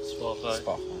 Spotify.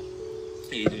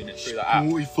 Spotify. Are you doing it through the app?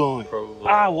 Probably.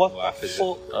 What What app the is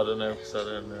fuck? I don't know because I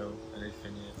don't know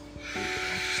anything yet. I'll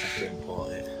just have to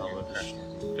import it. I'll just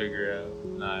figure it out.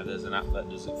 No, there's an app that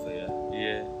does it for you.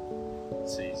 Yeah.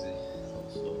 It's easy.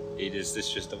 Is this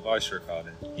just a voice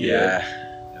recording? Yeah.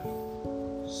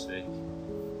 Sick.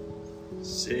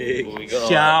 Sick. We got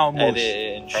Ciao, edit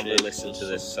it and Probably shit. listen to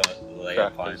this some later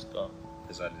point Crackers gone.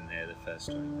 because I didn't hear the first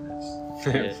 20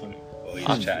 minutes. Funny. Or you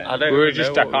just chatting. I don't We were even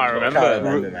just, know I what can't we're remember. Can't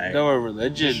remember, mate. No, a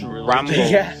religion. Ramble.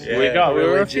 Yeah. We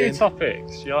were a few religion.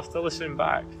 topics. You'll have to listen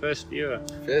back. First viewer.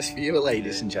 First viewer,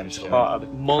 ladies and gentlemen. Part of the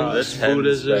Monks, Tens,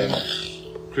 Buddhism,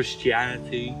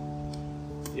 Christianity,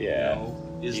 Yeah.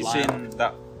 You Islam. seen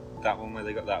that one where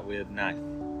they got that weird knife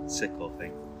sickle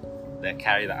thing? They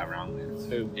carry that around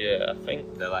with. Yeah, I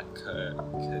think. They're like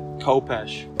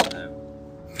Kopesh.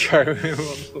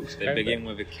 they begin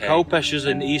with a K. Kopesh is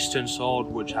an Eastern sword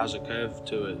which has a curve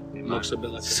to it. It looks a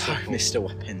bit like a Sorry, sickle. Mr.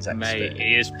 Weapons expert. Mate,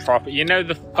 he is proper. You know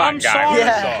the fat I'm guy. sorry, with the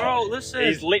Yeah. sword? bro. Listen.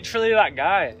 He's literally that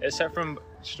guy, except from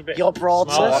just a bit. Your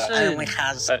broadsword smaller. only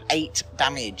has Uh, 8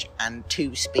 damage and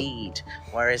 2 speed,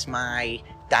 whereas my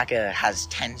dagger has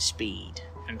 10 speed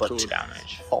and but 2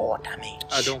 damage. 4 damage.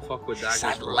 I don't fuck with daggers, So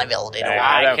I've bro. leveled it Yeah, up.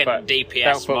 I don't can fuck- DPS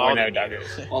Don't fuck more with no than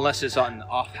daggers. Unless it's on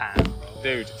offhand.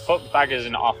 Dude, fuck daggers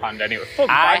and offhand anyway. Fuck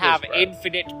I daggers, have bro.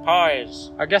 infinite poise.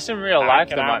 I guess in real I life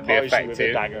can they might be outpoise you with a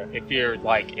effective dagger. if you're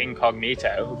like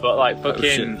incognito, but like fucking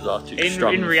Oceans are too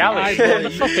strong in for reality, me. what the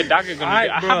fuck a dagger gonna do?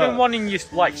 Bro. Having one in your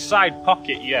like side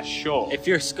pocket, yeah, sure. If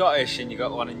you're Scottish and you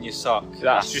got one in your sock,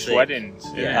 That's just sick. weddings.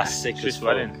 Yeah, that's sick It's as just fuck.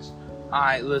 weddings.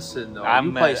 Alright, listen though. I'm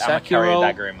you play a carry a Sekiro,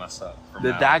 dagger in my sock. from the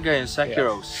now on. dagger in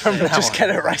Sekiro. Just get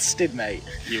arrested, mate.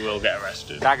 You will get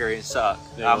arrested. Dagger in sock.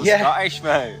 I'm Yeah. Scottish,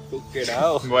 mate. Fucking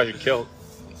hell. Why you killed?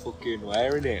 Fucking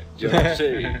wearing it. Do you know what I'm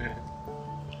saying?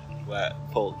 Where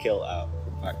pull kilt out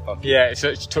from back pocket. Yeah,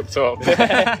 it's tucked up.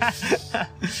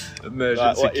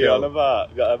 Emergency What you on kill.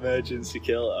 about? Got emergency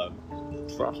kilt on.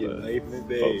 Proper. Fucking leave me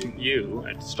be. Fuck you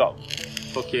and stop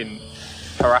fucking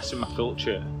harassing my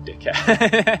culture,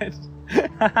 dickhead.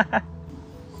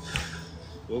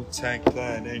 Wu-Tang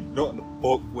Clan ain't nothing to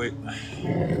fuck with.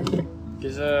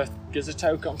 Gives a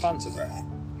toke on Fanta, bro.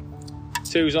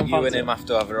 2's on You Fanta. and him have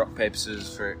to have a rock paper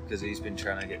scissors for it because he's been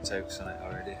trying to get tokes on it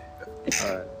already.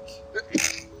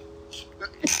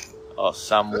 Oh,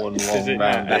 Sam won Is one it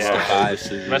round. now? Best of Yeah.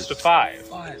 5. Best of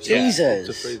 5.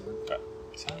 Jesus.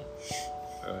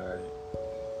 Alright.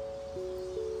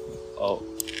 Oh,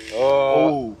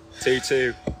 Oh,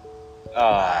 2-2.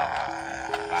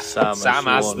 Ah, Sam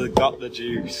has won. got the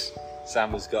juice.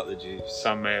 Sam has got the juice.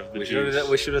 Some may have the We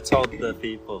juice. should have told the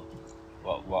people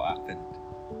what happened.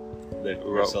 The Rock, paper,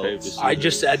 results. scissors. I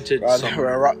just entered Right, some.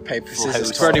 we're a rock, paper,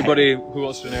 scissors. For anybody who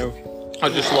wants to know, I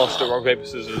just lost at rock paper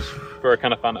scissors for a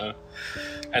can of Fanta,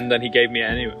 and then he gave me it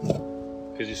anyway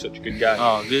because he's such a good guy.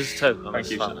 Oh, there's a token on Thank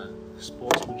this you, Fanta.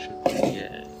 Sportsmanship.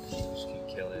 Yeah. Just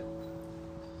can kill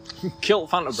it. Kill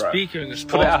Fanta, bro. Speaking of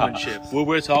Put it out. sportsmanship, we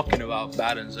were talking about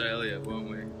Baddens earlier, weren't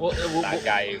we? That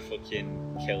guy who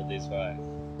fucking killed his wife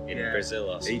in Yeah. Brazil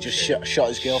or something. He just shot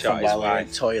his girlfriend his while they were in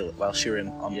wife. toilet, while she were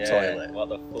on the Yeah, toilet. what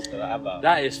the fuck was that about?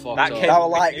 That is fucked That up. came That were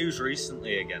in like- the news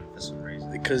recently again for some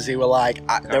reason. Because they were like, they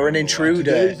were an remember intruder,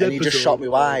 Today's and he just episode. shot my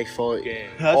wife. Or, Yeah.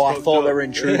 oh, I thought they were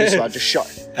intruders, so I just shot.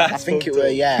 I That's think it fucked were,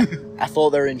 up. yeah. I thought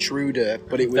they were intruder,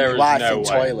 but it was There my is wife no in way.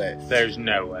 toilet. There's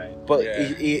no way. But Yeah.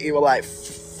 he were like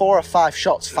 4 or 5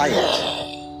 shots fired.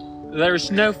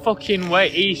 There's no fucking way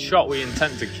he shot with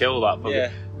intent to kill that fucking.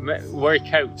 Yeah. Were he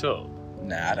coked up?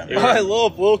 Nah, I don't Yeah. know. I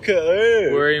love, look at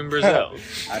her. Were he in Brazil?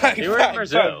 You were in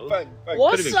Brazil?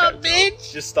 What's Could've been up, coked up.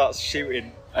 bitch? Just starts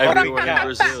shooting. Everyone in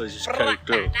Brazil is just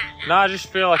coked up. No, I just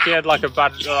feel like he had like a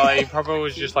bad. He probably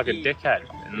was just like a dickhead,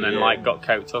 and then like got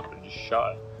coked up and just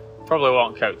shot her. Probably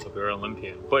wasn't coked up. He was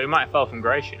Olympian, but he might have fell from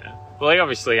grace, you know. Well, he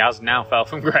obviously has now fell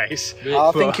from grace.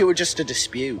 I think it was just a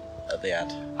dispute that they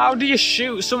had. How do you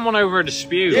shoot someone over a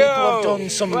dispute? People have done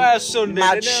some where's Sunday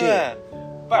mad dinner?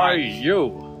 Hey,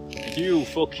 you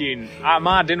fucking.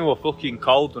 My dinner was fucking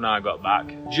cold when I got back.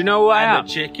 Do you know who I And am?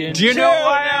 the chicken. Do you know who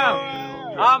I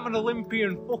am? I'm an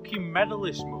Olympian fucking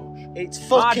medalist, mush. It's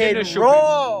My dinner fucking should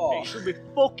raw. It should be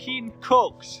fucking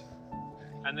cooked.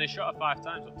 And they shot her 5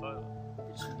 times on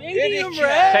toilet. Medium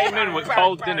rare. Came in with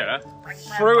cold dinner,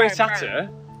 threw it at her,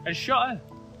 and shot her.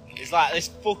 It's like this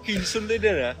fucking Sunday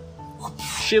dinner.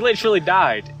 She literally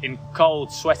died in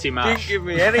cold, sweaty Didn't mash. give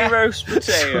me any roast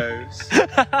potatoes.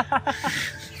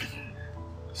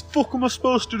 Fuck am I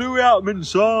supposed to do without mint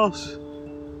sauce?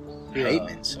 I hate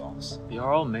mint sauce.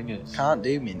 You're all mingers. Can't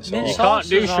do mint sauce. You sauce can't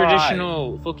do is alright.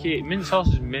 traditional fucking mint sauce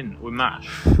is mint with mash.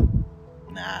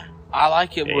 Nah. I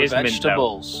like it It with is mint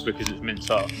vegetables. though, because it's mint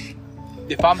sauce.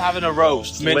 If I'm having a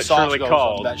roast, It's mint sauce literally goes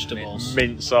called on vegetables.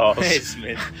 mint sauce. It's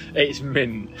mint. It's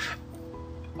mint.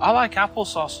 I like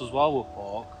applesauce as well with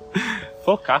pork.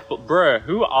 Fuck apple, bruh.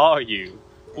 Who are you?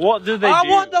 What do they do?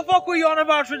 What the fuck were you on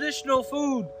about traditional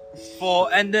food for?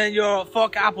 And then you're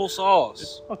fuck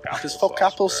applesauce. Fuck Because fuck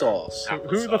applesauce.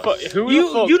 Who the fuck? Who the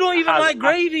You fuck you don't even has like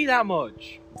gravy that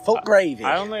much. Fuck gravy.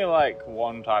 I only like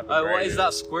one type of Oh, gravy. what is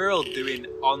that squirrel doing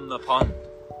on the pond?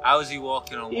 How is he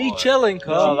walking on water? He chilling, cuz.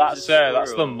 No, that's squirrel.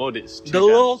 that's the mud. It's too The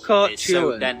dense. low cut It's so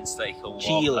chilling. dense that he can walk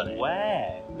Chilling. on it.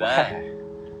 Where? There.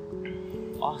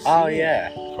 Oh yeah.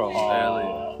 From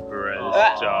Oh, bruh, Oh,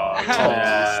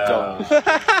 this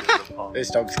dog. This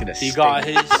dog's gonna He stink. got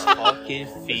his fucking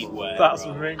feet wet. That's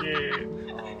bro.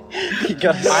 ringing. He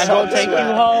got I'm gonna take you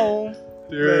home.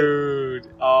 Dude,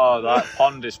 oh, that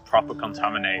pond is proper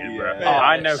contaminated, bro. Yeah.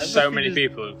 I know Everything so many is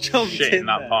people who jumped shit in in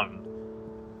that there. pond.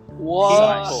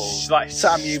 What? Like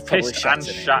Sam, you've probably pissed shat and in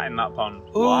it. shat in that pond.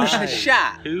 Who Why?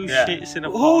 shat? Who Yeah. shits in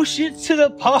a Who pond? shits to the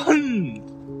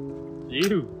pond?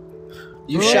 You,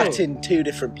 You've Bro. shat in 2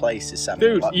 different places, Sam.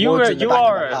 Dude, Like you woods are- in the you back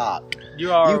are of a- the park.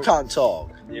 you are. You can't talk.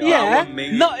 Yeah,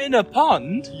 me. not in a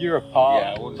pond. You're a part.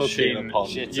 Yeah, I wouldn't shit in a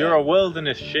pond. You're a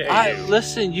wilderness shitter. I you.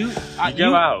 listen. You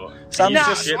Go out. Sam, You Nah,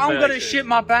 just shit I'm gonna places. shit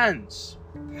my pants.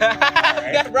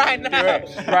 Right now.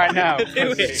 right now. Do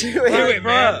it. pussy. Do it. Do it, Bruh.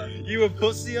 man. You a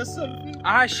pussy or something?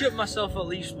 I shit myself at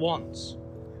least once.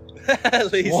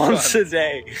 At least Once a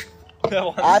day.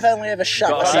 I've only ever shat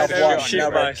God, myself I've once. shit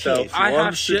Never a myself. kid. I have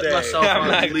Once a shit day. myself I'm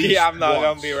at not, least I'm not once.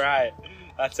 gonna be right.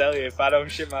 I tell you, if I don't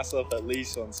shit myself at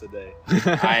least once a day,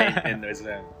 I ain't in the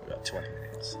zone. We've got 20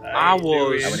 minutes. I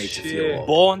was And we need to fuel up.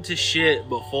 born to shit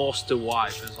but forced to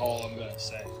wipe. Is all I'm gonna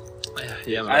say.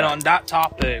 Yeah, And on that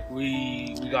topic,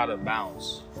 we gotta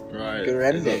bounce. Right.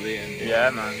 Good is ending. that the end? Yeah,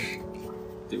 man.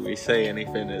 Do we say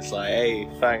anything that's like, hey,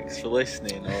 thanks for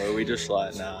listening, or are we just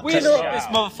like, nah? We Test love it this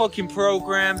out. motherfucking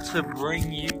program to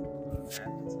bring you.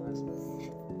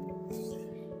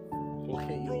 Look at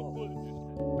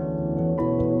you.